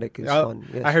very dramatic. It was fun.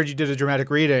 Yes. I heard you did a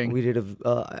dramatic reading. We did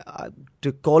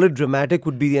to call it dramatic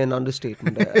would be an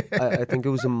understatement. I think it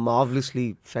was a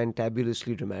marvelously,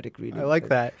 fantabulously dramatic reading. I like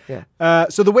that. Yeah.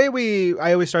 So the way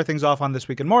I always start things off on This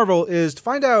Week in Marvel is to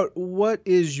find out what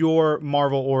is your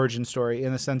Marvel origin story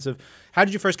in the sense of how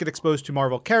did you first get exposed to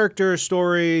Marvel characters,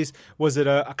 stories? Was it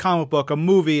a comic book, a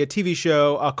movie, a TV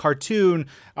show, a cartoon,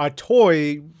 a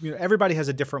toy? Everybody has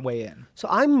a different way in. So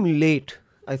I'm late,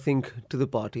 I think, to the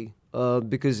party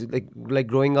because like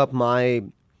growing up, my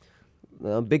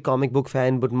big comic book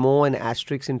fan, but more an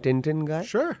Asterix and Tintin guy.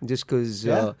 Sure. Just because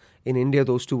in India,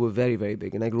 those two were very, very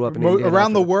big. And I grew up in India.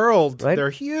 Around the world, right? They're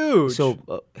huge.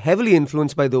 So heavily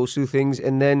influenced by those two things.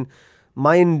 And then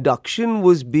my induction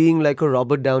was being like a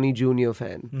Robert Downey Jr.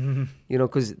 fan.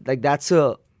 Because that's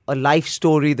a life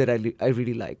story that I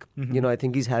really like. I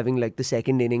think he's having like the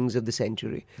second innings of the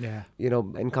century. Yeah.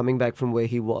 And coming back from where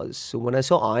he was. So when I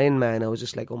saw Iron Man, I was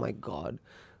just like, oh my God,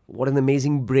 what an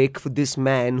amazing break for this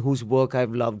man whose work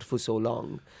I've loved for so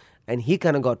long. And he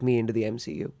kind of got me into the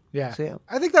MCU. Yeah. So, yeah.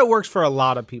 I think that works for a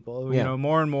lot of people. Yeah.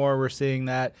 More and more we're seeing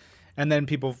that. And then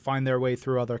people find their way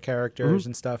through other characters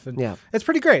and stuff. And it's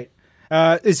pretty great.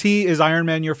 Is Iron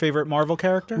Man your favorite Marvel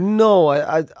character? No,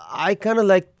 I kind of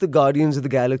like the Guardians of the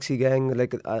Galaxy gang.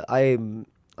 Like I'm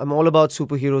all about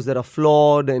superheroes that are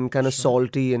flawed and kind of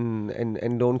salty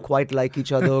and don't quite like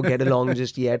each other or get along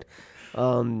just yet.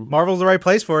 Marvel's the right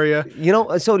place for you.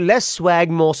 So less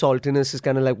swag, more saltiness is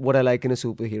kind of like what I like in a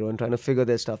superhero and trying to figure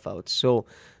their stuff out. So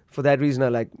for that reason, I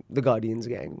like the Guardians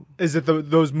gang. Is it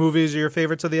those movies are your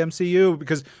favorites of the MCU?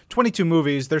 Because 22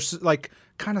 movies, there's like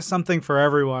kind of something for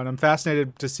everyone. I'm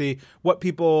fascinated to see what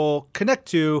people connect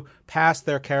to past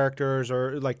their characters,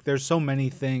 or like there's so many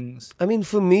things. I mean,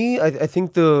 for me, I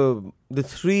think the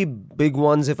three big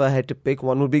ones, if I had to pick,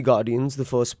 one would be Guardians, the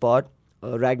first part.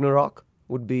 Ragnarok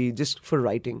would be just for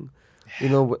writing,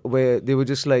 where they were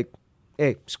just like,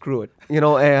 hey, screw it,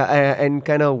 and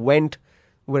kind of went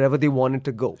wherever they wanted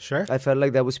to go. Sure. I felt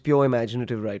like that was pure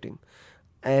imaginative writing.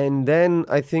 And then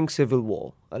I think Civil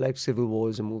War. I like Civil War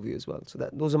as a movie as well. So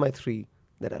those are my three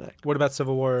that I like. What about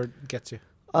Civil War gets you?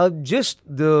 Just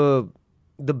the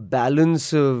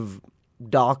balance of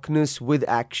darkness with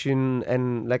action,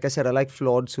 and like I said, I like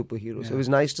flawed superheroes. Yeah. It was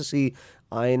nice to see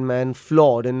Iron Man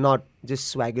flawed and not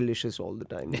just swaggerlicious all the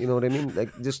time. You know what I mean?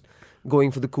 Like just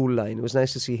going for the cool line. It was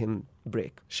nice to see him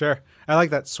break. Sure. I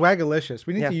like that. Swagalicious.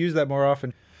 We need to use that more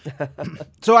often.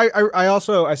 So I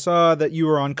saw that you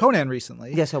were on Conan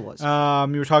recently. Yes, I was.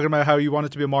 You were talking about how you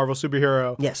wanted to be a Marvel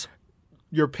superhero. Yes.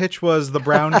 Your pitch was the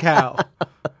brown cow.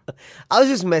 I was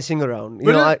just messing around. It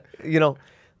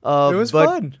was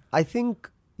fun. I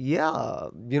think,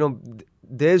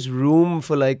 there's room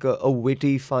for like a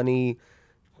witty, funny,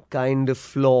 kind of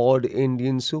flawed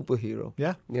Indian superhero.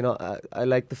 Yeah. I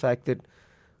like the fact that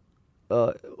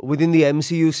within the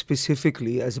MCU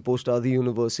specifically, as opposed to other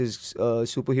universes,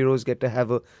 superheroes get to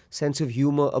have a sense of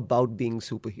humor about being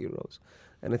superheroes.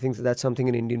 And I think that's something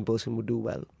an Indian person would do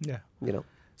well. Yeah.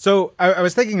 So I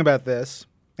was thinking about this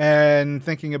and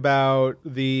thinking about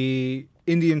the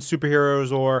Indian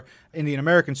superheroes or Indian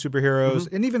American superheroes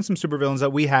and even some supervillains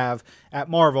that we have at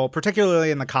Marvel, particularly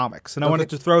in the comics. And I wanted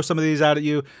to throw some of these out at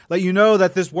you, let you know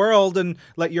that this world and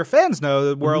let your fans know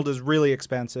the world is really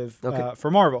expansive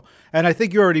for Marvel. And I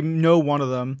think you already know one of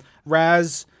them.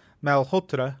 Raz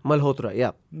Malhotra,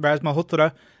 yeah. Raz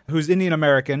Malhotra, who's Indian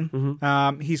American.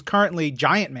 Mm-hmm. He's currently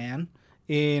Giant Man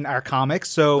in our comics.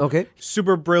 So Okay.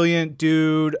 super brilliant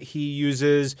dude. He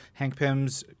uses Hank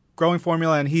Pym's growing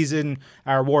formula, and he's in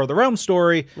our War of the Realms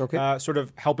story, Okay. sort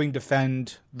of helping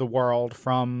defend the world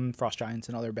from frost giants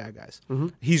and other bad guys.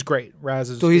 He's great. Raz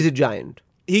is. So he's a giant,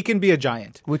 he can be a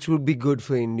giant. which would be good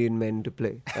for Indian men to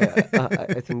play.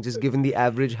 I think just given the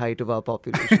average height of our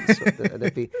population, so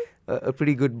that'd be a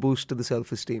pretty good boost to the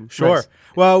self-esteem. Sure. Nice.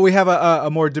 Well, we have a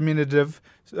more diminutive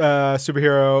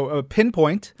superhero,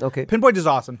 Pinpoint. Okay. Pinpoint is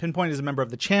awesome. Pinpoint is a member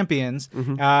of the Champions,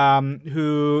 who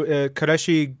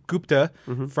Qureshi Gupta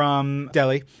from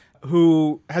Delhi,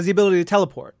 who has the ability to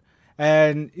teleport.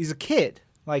 And he's a kid,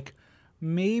 like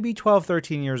maybe 12,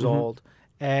 13 years old.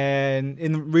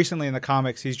 And recently in the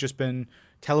comics, he's just been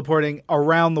teleporting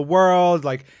around the world.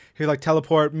 Like he'd like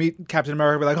teleport, meet Captain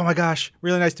America, be like, "Oh my gosh,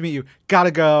 really nice to meet you. Gotta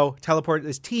go." Teleport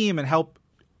his team and help.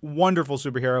 Wonderful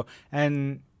superhero.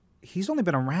 And he's only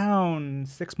been around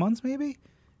 6 months, maybe.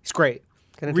 He's great.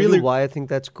 Can I tell you why I think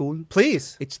that's cool?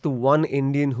 Please. It's the one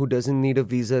Indian who doesn't need a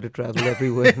visa to travel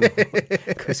everywhere.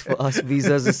 Because for us,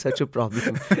 visas is such a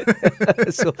problem.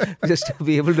 So just to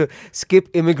be able to skip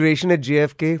immigration at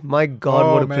JFK, my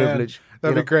God, what a privilege.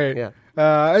 That'd be great. Yeah.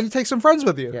 And you take some friends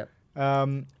with you. Yeah.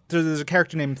 So there's a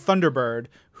character named Thunderbird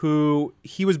who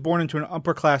he was born into an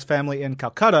upper class family in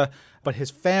Calcutta, but his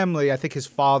family, I think his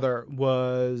father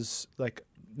was like,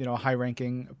 a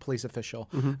high-ranking police official.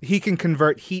 He can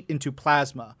convert heat into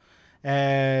plasma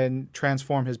and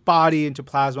transform his body into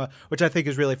plasma, which I think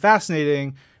is really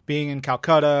fascinating. Being in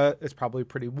Calcutta, it's probably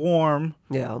pretty warm.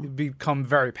 Yeah. You become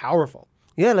very powerful.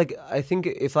 Yeah, like I think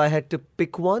if I had to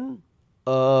pick one,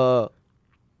 like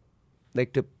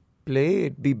to play,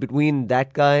 it'd be between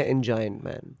that guy and Giant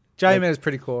Man. Giant Man is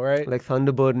pretty cool, right? Like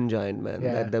Thunderbird and Giant Man.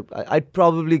 Yeah. I'd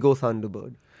probably go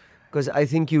Thunderbird. Because I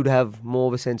think you'd have more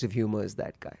of a sense of humor as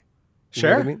that guy. You know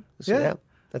Sure. what I mean? So, Yeah.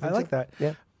 I think like so. that.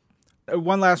 Yeah.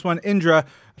 One last one. Indra,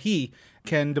 he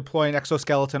can deploy an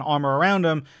exoskeleton armor around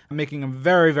him, making him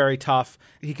very, very tough.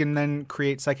 He can then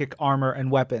create psychic armor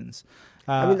and weapons.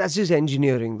 I mean, that's just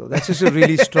engineering, though. That's just a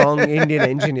really strong Indian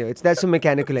engineer. That's a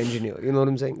mechanical engineer. You know what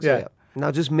I'm saying? So, Yeah.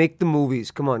 Now just make the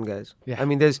movies. Come on, guys. Yeah. I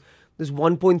mean, there's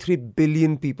 1.3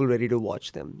 billion people ready to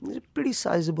watch them. It's a pretty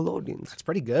sizable audience. It's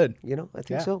pretty good. I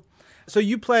think so. So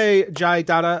you play Jai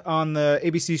Dada on the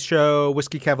ABC show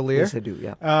Whiskey Cavalier. Yes, I do,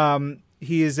 yeah.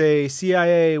 He is a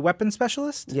CIA weapons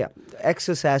specialist. Yeah,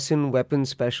 ex-assassin, weapons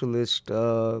specialist,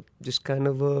 just kind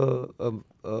of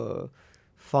a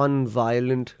fun,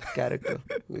 violent character,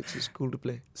 which is cool to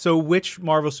play. So which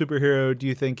Marvel superhero do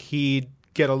you think he'd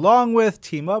get along with,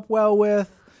 team up well with?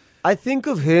 I think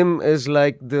of him as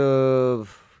like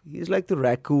he's like the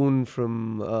raccoon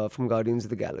from Guardians of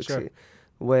the Galaxy. Sure.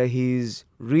 Where he's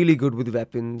really good with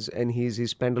weapons and he's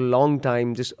spent a long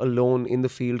time just alone in the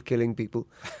field killing people.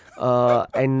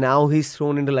 And now he's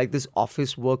thrown into like this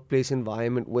office workplace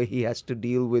environment where he has to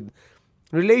deal with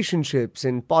relationships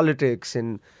and politics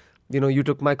and, you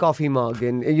took my coffee mug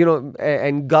and,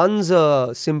 and guns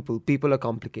are simple. People are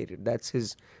complicated. That's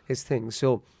his thing.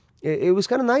 So it was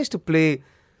kind of nice to play,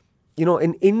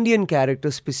 an Indian character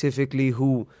specifically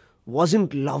who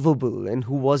wasn't lovable and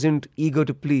who wasn't eager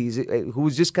to please, who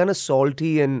was just kind of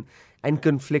salty and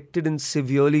conflicted and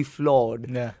severely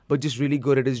flawed, but just really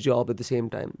good at his job at the same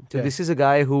time. So this is a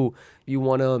guy who you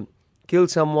want to kill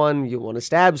someone, you want to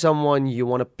stab someone, you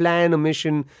want to plan a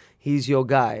mission, he's your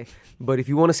guy. But if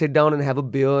you want to sit down and have a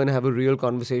beer and have a real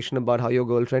conversation about how your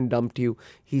girlfriend dumped you,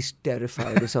 he's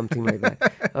terrified or something like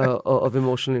that, of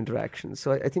emotional interactions.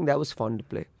 So I think that was fun to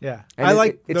play. Yeah.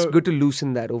 And it's good to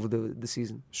loosen that over the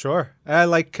season. Sure. I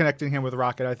like connecting him with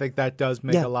Rocket. I think that does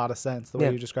make a lot of sense, the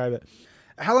way you describe it.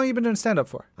 How long have you been doing stand-up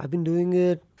for? I've been doing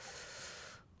it...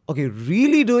 Okay,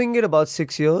 really doing it about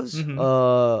 6 years.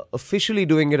 Officially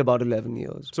doing it about 11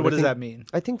 years. So what does that mean?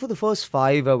 I think for the first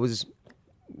 5, I was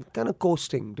kind of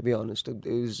coasting, to be honest.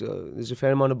 There's a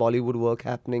fair amount of Bollywood work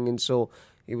happening, and so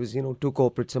it was, 2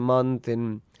 corporates a month.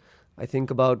 And I think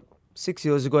about 6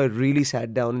 years ago, I really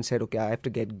sat down and said, okay, I have to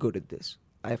get good at this.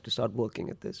 I have to start working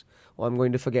at this, or I'm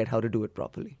going to forget how to do it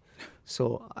properly.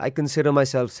 So I consider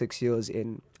myself 6 years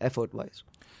in effort-wise.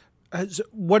 So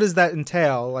what does that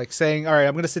entail? Like saying, all right,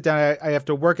 I'm going to sit down, I have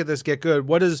to work at this, get good.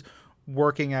 What does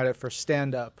working at it for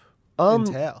stand-up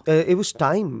entail? It was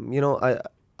time.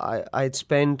 I'd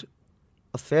spent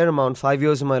a fair amount, 5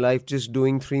 years of my life, just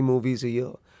doing 3 movies a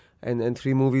year. And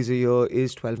 3 movies a year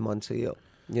is 12 months a year.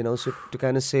 So to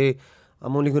kind of say,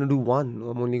 I'm only going to do 1,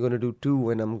 I'm only going to do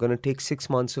 2, and I'm going to take 6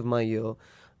 months of my year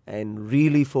and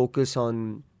really focus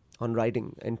on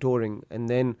writing and touring. And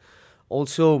then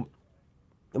also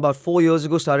about 4 years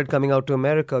ago, started coming out to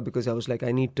America because I was like,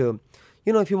 I need to,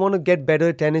 if you want to get better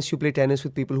at tennis, you play tennis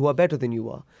with people who are better than you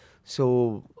are.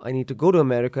 So I need to go to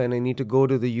America and I need to go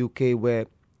to the UK where,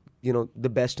 the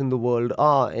best in the world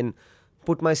are, and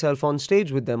put myself on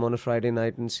stage with them on a Friday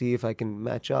night and see if I can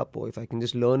match up or if I can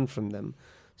just learn from them.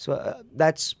 So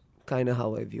that's kind of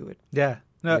how I view it. Yeah.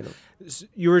 No,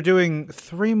 you were doing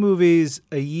 3 movies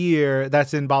a year.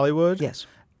 That's in Bollywood? Yes.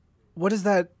 What is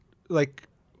that like?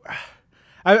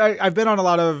 I've been on a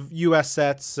lot of U.S.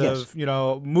 sets of,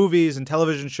 movies and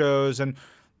television shows, and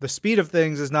the speed of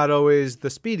things is not always the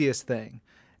speediest thing.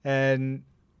 And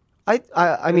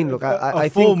I mean, look, I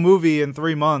full think movie in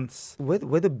 3 months.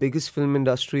 we're the biggest film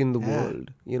industry in the world,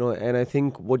 and I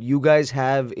think what you guys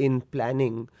have in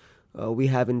planning, we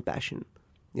have in passion,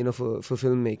 for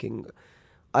filmmaking.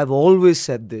 I've always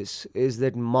said this, is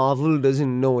that Marvel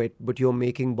doesn't know it, but you're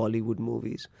making Bollywood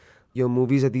movies. Your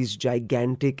movies are these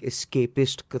gigantic,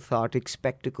 escapist, cathartic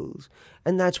spectacles.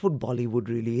 And that's what Bollywood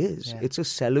really is. Yeah. It's a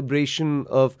celebration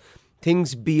of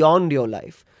things beyond your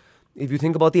life. If you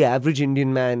think about the average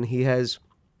Indian man, he has,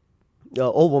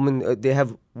 or woman, they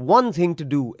have one thing to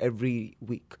do every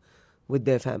week with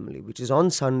their family, which is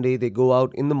on Sunday, they go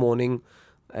out in the morning,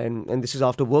 and this is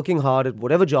after working hard at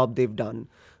whatever job they've done.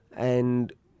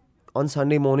 And on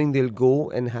Sunday morning, they'll go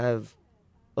and have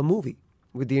a movie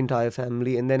with the entire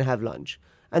family and then have lunch.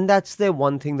 And that's their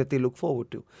one thing that they look forward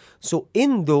to. So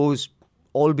in those,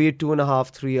 albeit 2.5,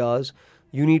 3 hours,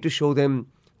 you need to show them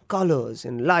colors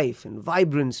and life and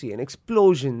vibrancy and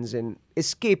explosions and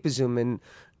escapism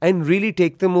and really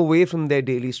take them away from their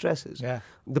daily stresses. Yeah.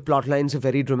 The plot lines are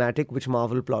very dramatic, which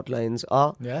Marvel plot lines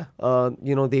are. Yeah.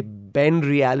 They bend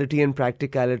reality and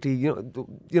practicality.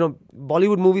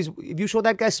 Bollywood movies, if you show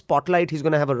that guy Spotlight, he's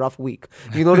going to have a rough week.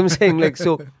 You know what I'm saying?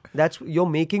 You're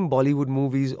making Bollywood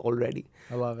movies already.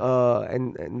 I love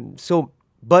it.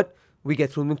 But we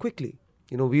get through them quickly.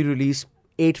 We release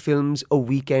 8 films a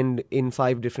weekend in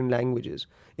 5 different languages.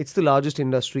 It's the largest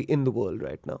industry in the world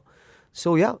right now.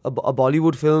 So yeah, a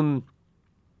Bollywood film,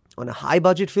 on a high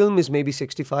budget film, is maybe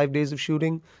 65 days of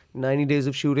shooting, 90 days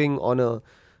of shooting on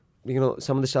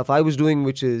some of the stuff I was doing,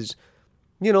 which is,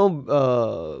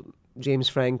 James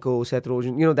Franco, Seth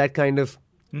Rogen, that kind of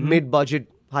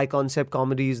mid-budget, high-concept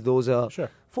comedies. Those are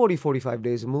 40, 45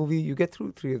 days a movie. You get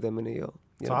through 3 of them in a year.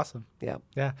 It's awesome. Yeah.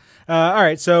 Yeah. All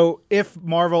right. So if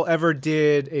Marvel ever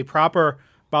did a proper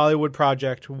Bollywood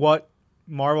project, what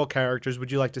Marvel characters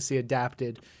would you like to see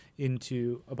adapted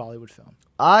into a Bollywood film?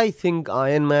 I think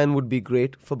Iron Man would be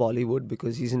great for Bollywood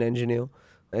because he's an engineer,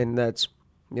 and that's,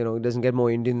 it doesn't get more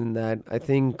Indian than that. I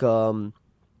think,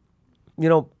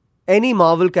 any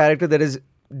Marvel character that is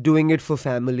doing it for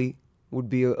family would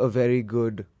be a very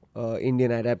good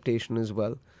Indian adaptation as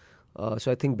well.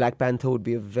 So I think Black Panther would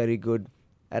be a very good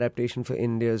adaptation for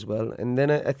India as well. And then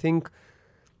I think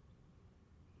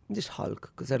just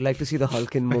Hulk, because I'd like to see the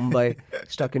Hulk in Mumbai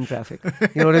stuck in traffic.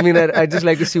 You know what I mean? I'd just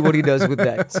like to see what he does with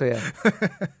that. So yeah.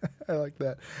 I like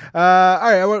that. All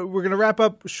right, we're going to wrap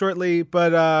up shortly,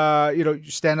 but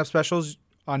stand-up specials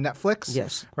on Netflix?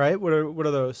 Yes. Right? What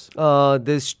are those?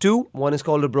 There's 2. One is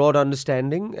called A Broad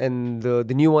Understanding, and the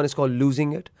new one is called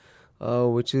Losing It,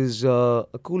 which is a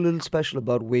cool little special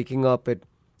about waking up at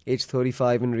age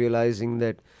 35 and realizing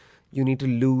that you need to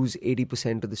lose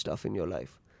 80% of the stuff in your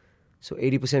life. So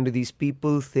 80% of these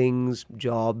people, things,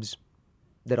 jobs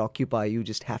that occupy you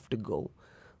just have to go.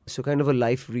 So kind of a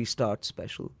life restart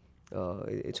special.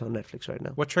 It's on Netflix right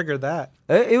now. What triggered that?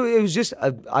 It was just,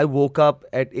 I woke up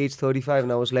at age 35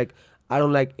 and I was like, I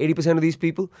don't like 80% of these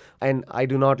people, and I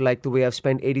do not like the way I've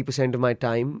spent 80% of my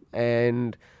time,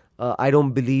 and I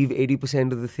don't believe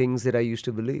 80% of the things that I used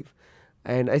to believe.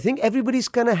 And I think everybody's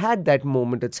kind of had that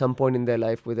moment at some point in their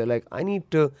life where they're like, I need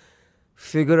to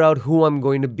figure out who I'm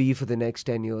going to be for the next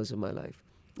 10 years of my life.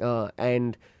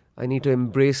 And I need to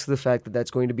embrace the fact that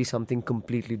that's going to be something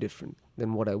completely different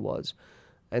than what I was.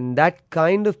 And that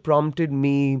kind of prompted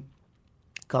me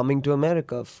coming to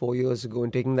America 4 years ago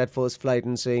and taking that first flight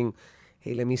and saying,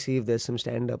 hey, let me see if there's some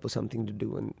stand-up or something to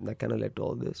do. And that kind of led to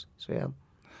all this. So yeah.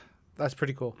 That's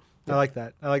pretty cool. I like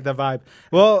that. I like that vibe.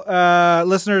 Well,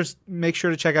 listeners, make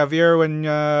sure to check out Veer when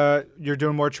you're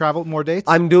doing more travel, more dates.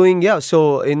 I'm doing,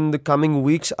 So in the coming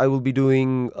weeks, I will be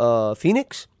doing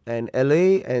Phoenix and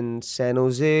LA and San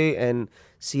Jose and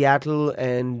Seattle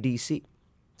and DC.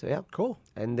 So yeah. Cool.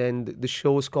 And then the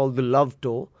show is called The Love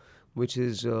Tour, which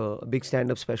is a big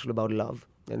stand-up special about love.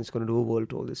 And it's going to do a world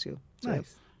tour this year. So, nice.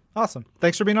 Yeah. Awesome.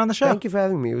 Thanks for being on the show. Thank you for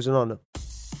having me. It was an honor.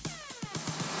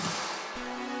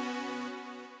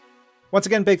 Once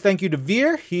again, big thank you to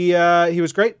Veer. He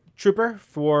was great. Trooper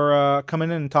for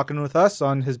coming in and talking with us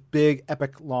on his big,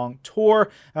 epic, long tour.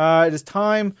 It is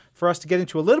time for us to get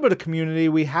into a little bit of community.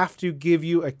 We have to give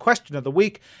you a question of the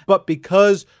week, but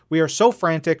because we are so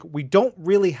frantic, we don't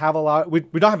really have a lot. We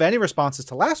don't have any responses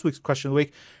to last week's question of the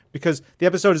week because the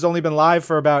episode has only been live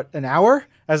for about an hour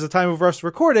as the time of us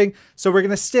recording. So we're going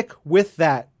to stick with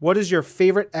that. What is your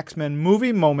favorite X-Men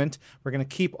movie moment? We're going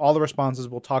to keep all the responses.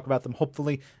 We'll talk about them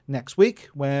hopefully next week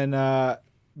when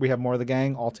we have more of the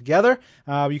gang all together.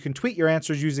 You can tweet your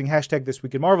answers using hashtag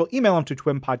 #ThisWeekInMarvel. Email them to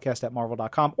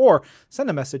twimpodcast@marvel.com or send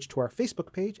a message to our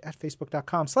Facebook page at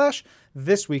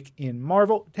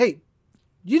facebook.com/thisweekinmarvel. Hey,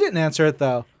 you didn't answer it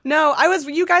though. No,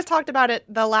 you guys talked about it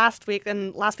the last week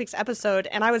in last week's episode,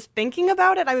 and I was thinking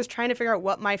about it. I was trying to figure out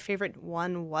what my favorite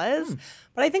one was,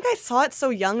 but I think I saw it so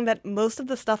young that most of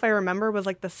the stuff I remember was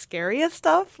like the scariest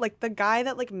stuff, like the guy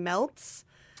that like melts.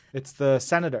 It's the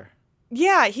senator.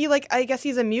 Yeah, he I guess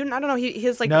he's a mutant. I don't know.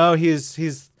 He's like no,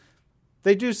 he's.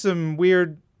 They do some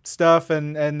weird stuff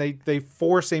and they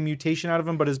force a mutation out of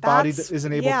him, but his body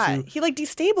isn't able to. Yeah, he like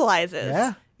destabilizes.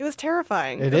 Yeah. It was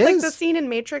terrifying. It's like is. the scene in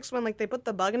Matrix when like they put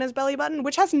the bug in his belly button,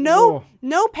 which has no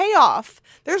payoff.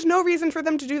 There's no reason for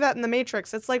them to do that in the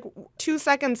Matrix. It's like 2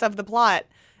 seconds of the plot,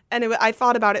 and I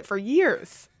thought about it for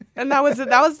years. And that was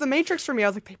the Matrix for me. I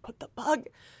was like, they put the bug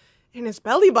in his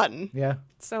belly button. Yeah.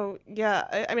 So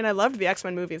yeah, I mean, I loved the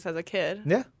X-Men movies as a kid.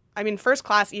 Yeah. I mean, First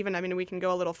Class even. I mean, we can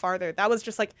go a little farther. That was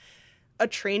just like a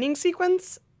training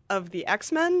sequence of the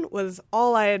X-Men was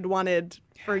all I had wanted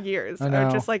for years. I know.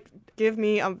 Or just like give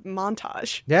me a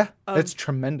montage. Yeah. It's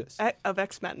tremendous. Of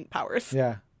X-Men powers.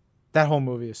 Yeah. That whole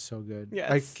movie is so good.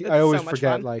 Yeah, it's I always so much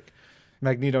forget fun. like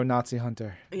Magneto Nazi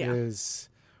Hunter Yeah. is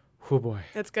oh boy.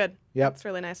 It's good. Yep. It's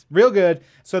really nice. Real good.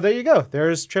 So there you go.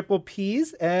 There's Triple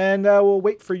P's, and we'll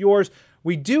wait for yours.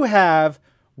 We do have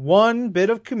one bit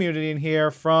of community in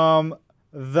here from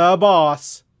the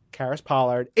boss, Karis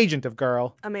Pollard, agent of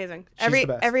Girl. Amazing. She's the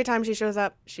best. Every time she shows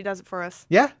up, she does it for us.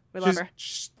 Yeah. We love her.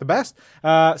 She's the best.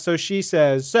 So she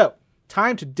says,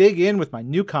 time to dig in with my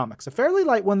new comics. A fairly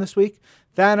light one this week.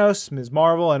 Thanos, Ms.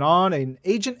 Marvel, and on an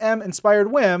Agent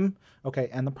M-inspired whim,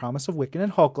 and the promise of Wiccan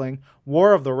and Hulkling,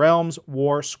 War of the Realms,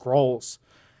 War Scrolls.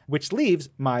 Which leaves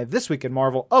my This Week in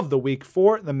Marvel of the week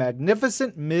for the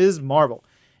magnificent Ms. Marvel.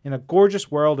 In a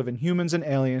gorgeous world of Inhumans and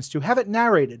aliens, to have it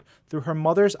narrated through her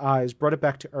mother's eyes brought it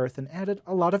back to Earth and added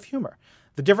a lot of humor.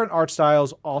 The different art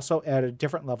styles also added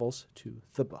different levels to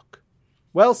the book.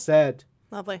 Well said.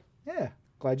 Lovely. Yeah,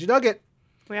 glad you dug it.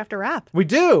 We have to wrap. We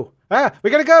do. We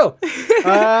gotta go.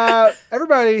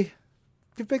 Everybody,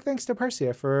 give big thanks to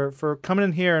Percia for coming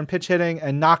in here and pitch hitting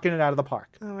and knocking it out of the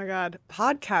park. Oh my God.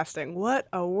 Podcasting. What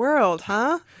a world,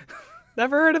 huh?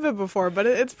 Never heard of it before, but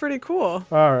it's pretty cool.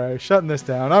 All right, shutting this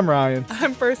down. I'm Ryan.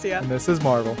 I'm Percia. And this is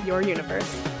Marvel. Your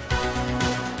universe.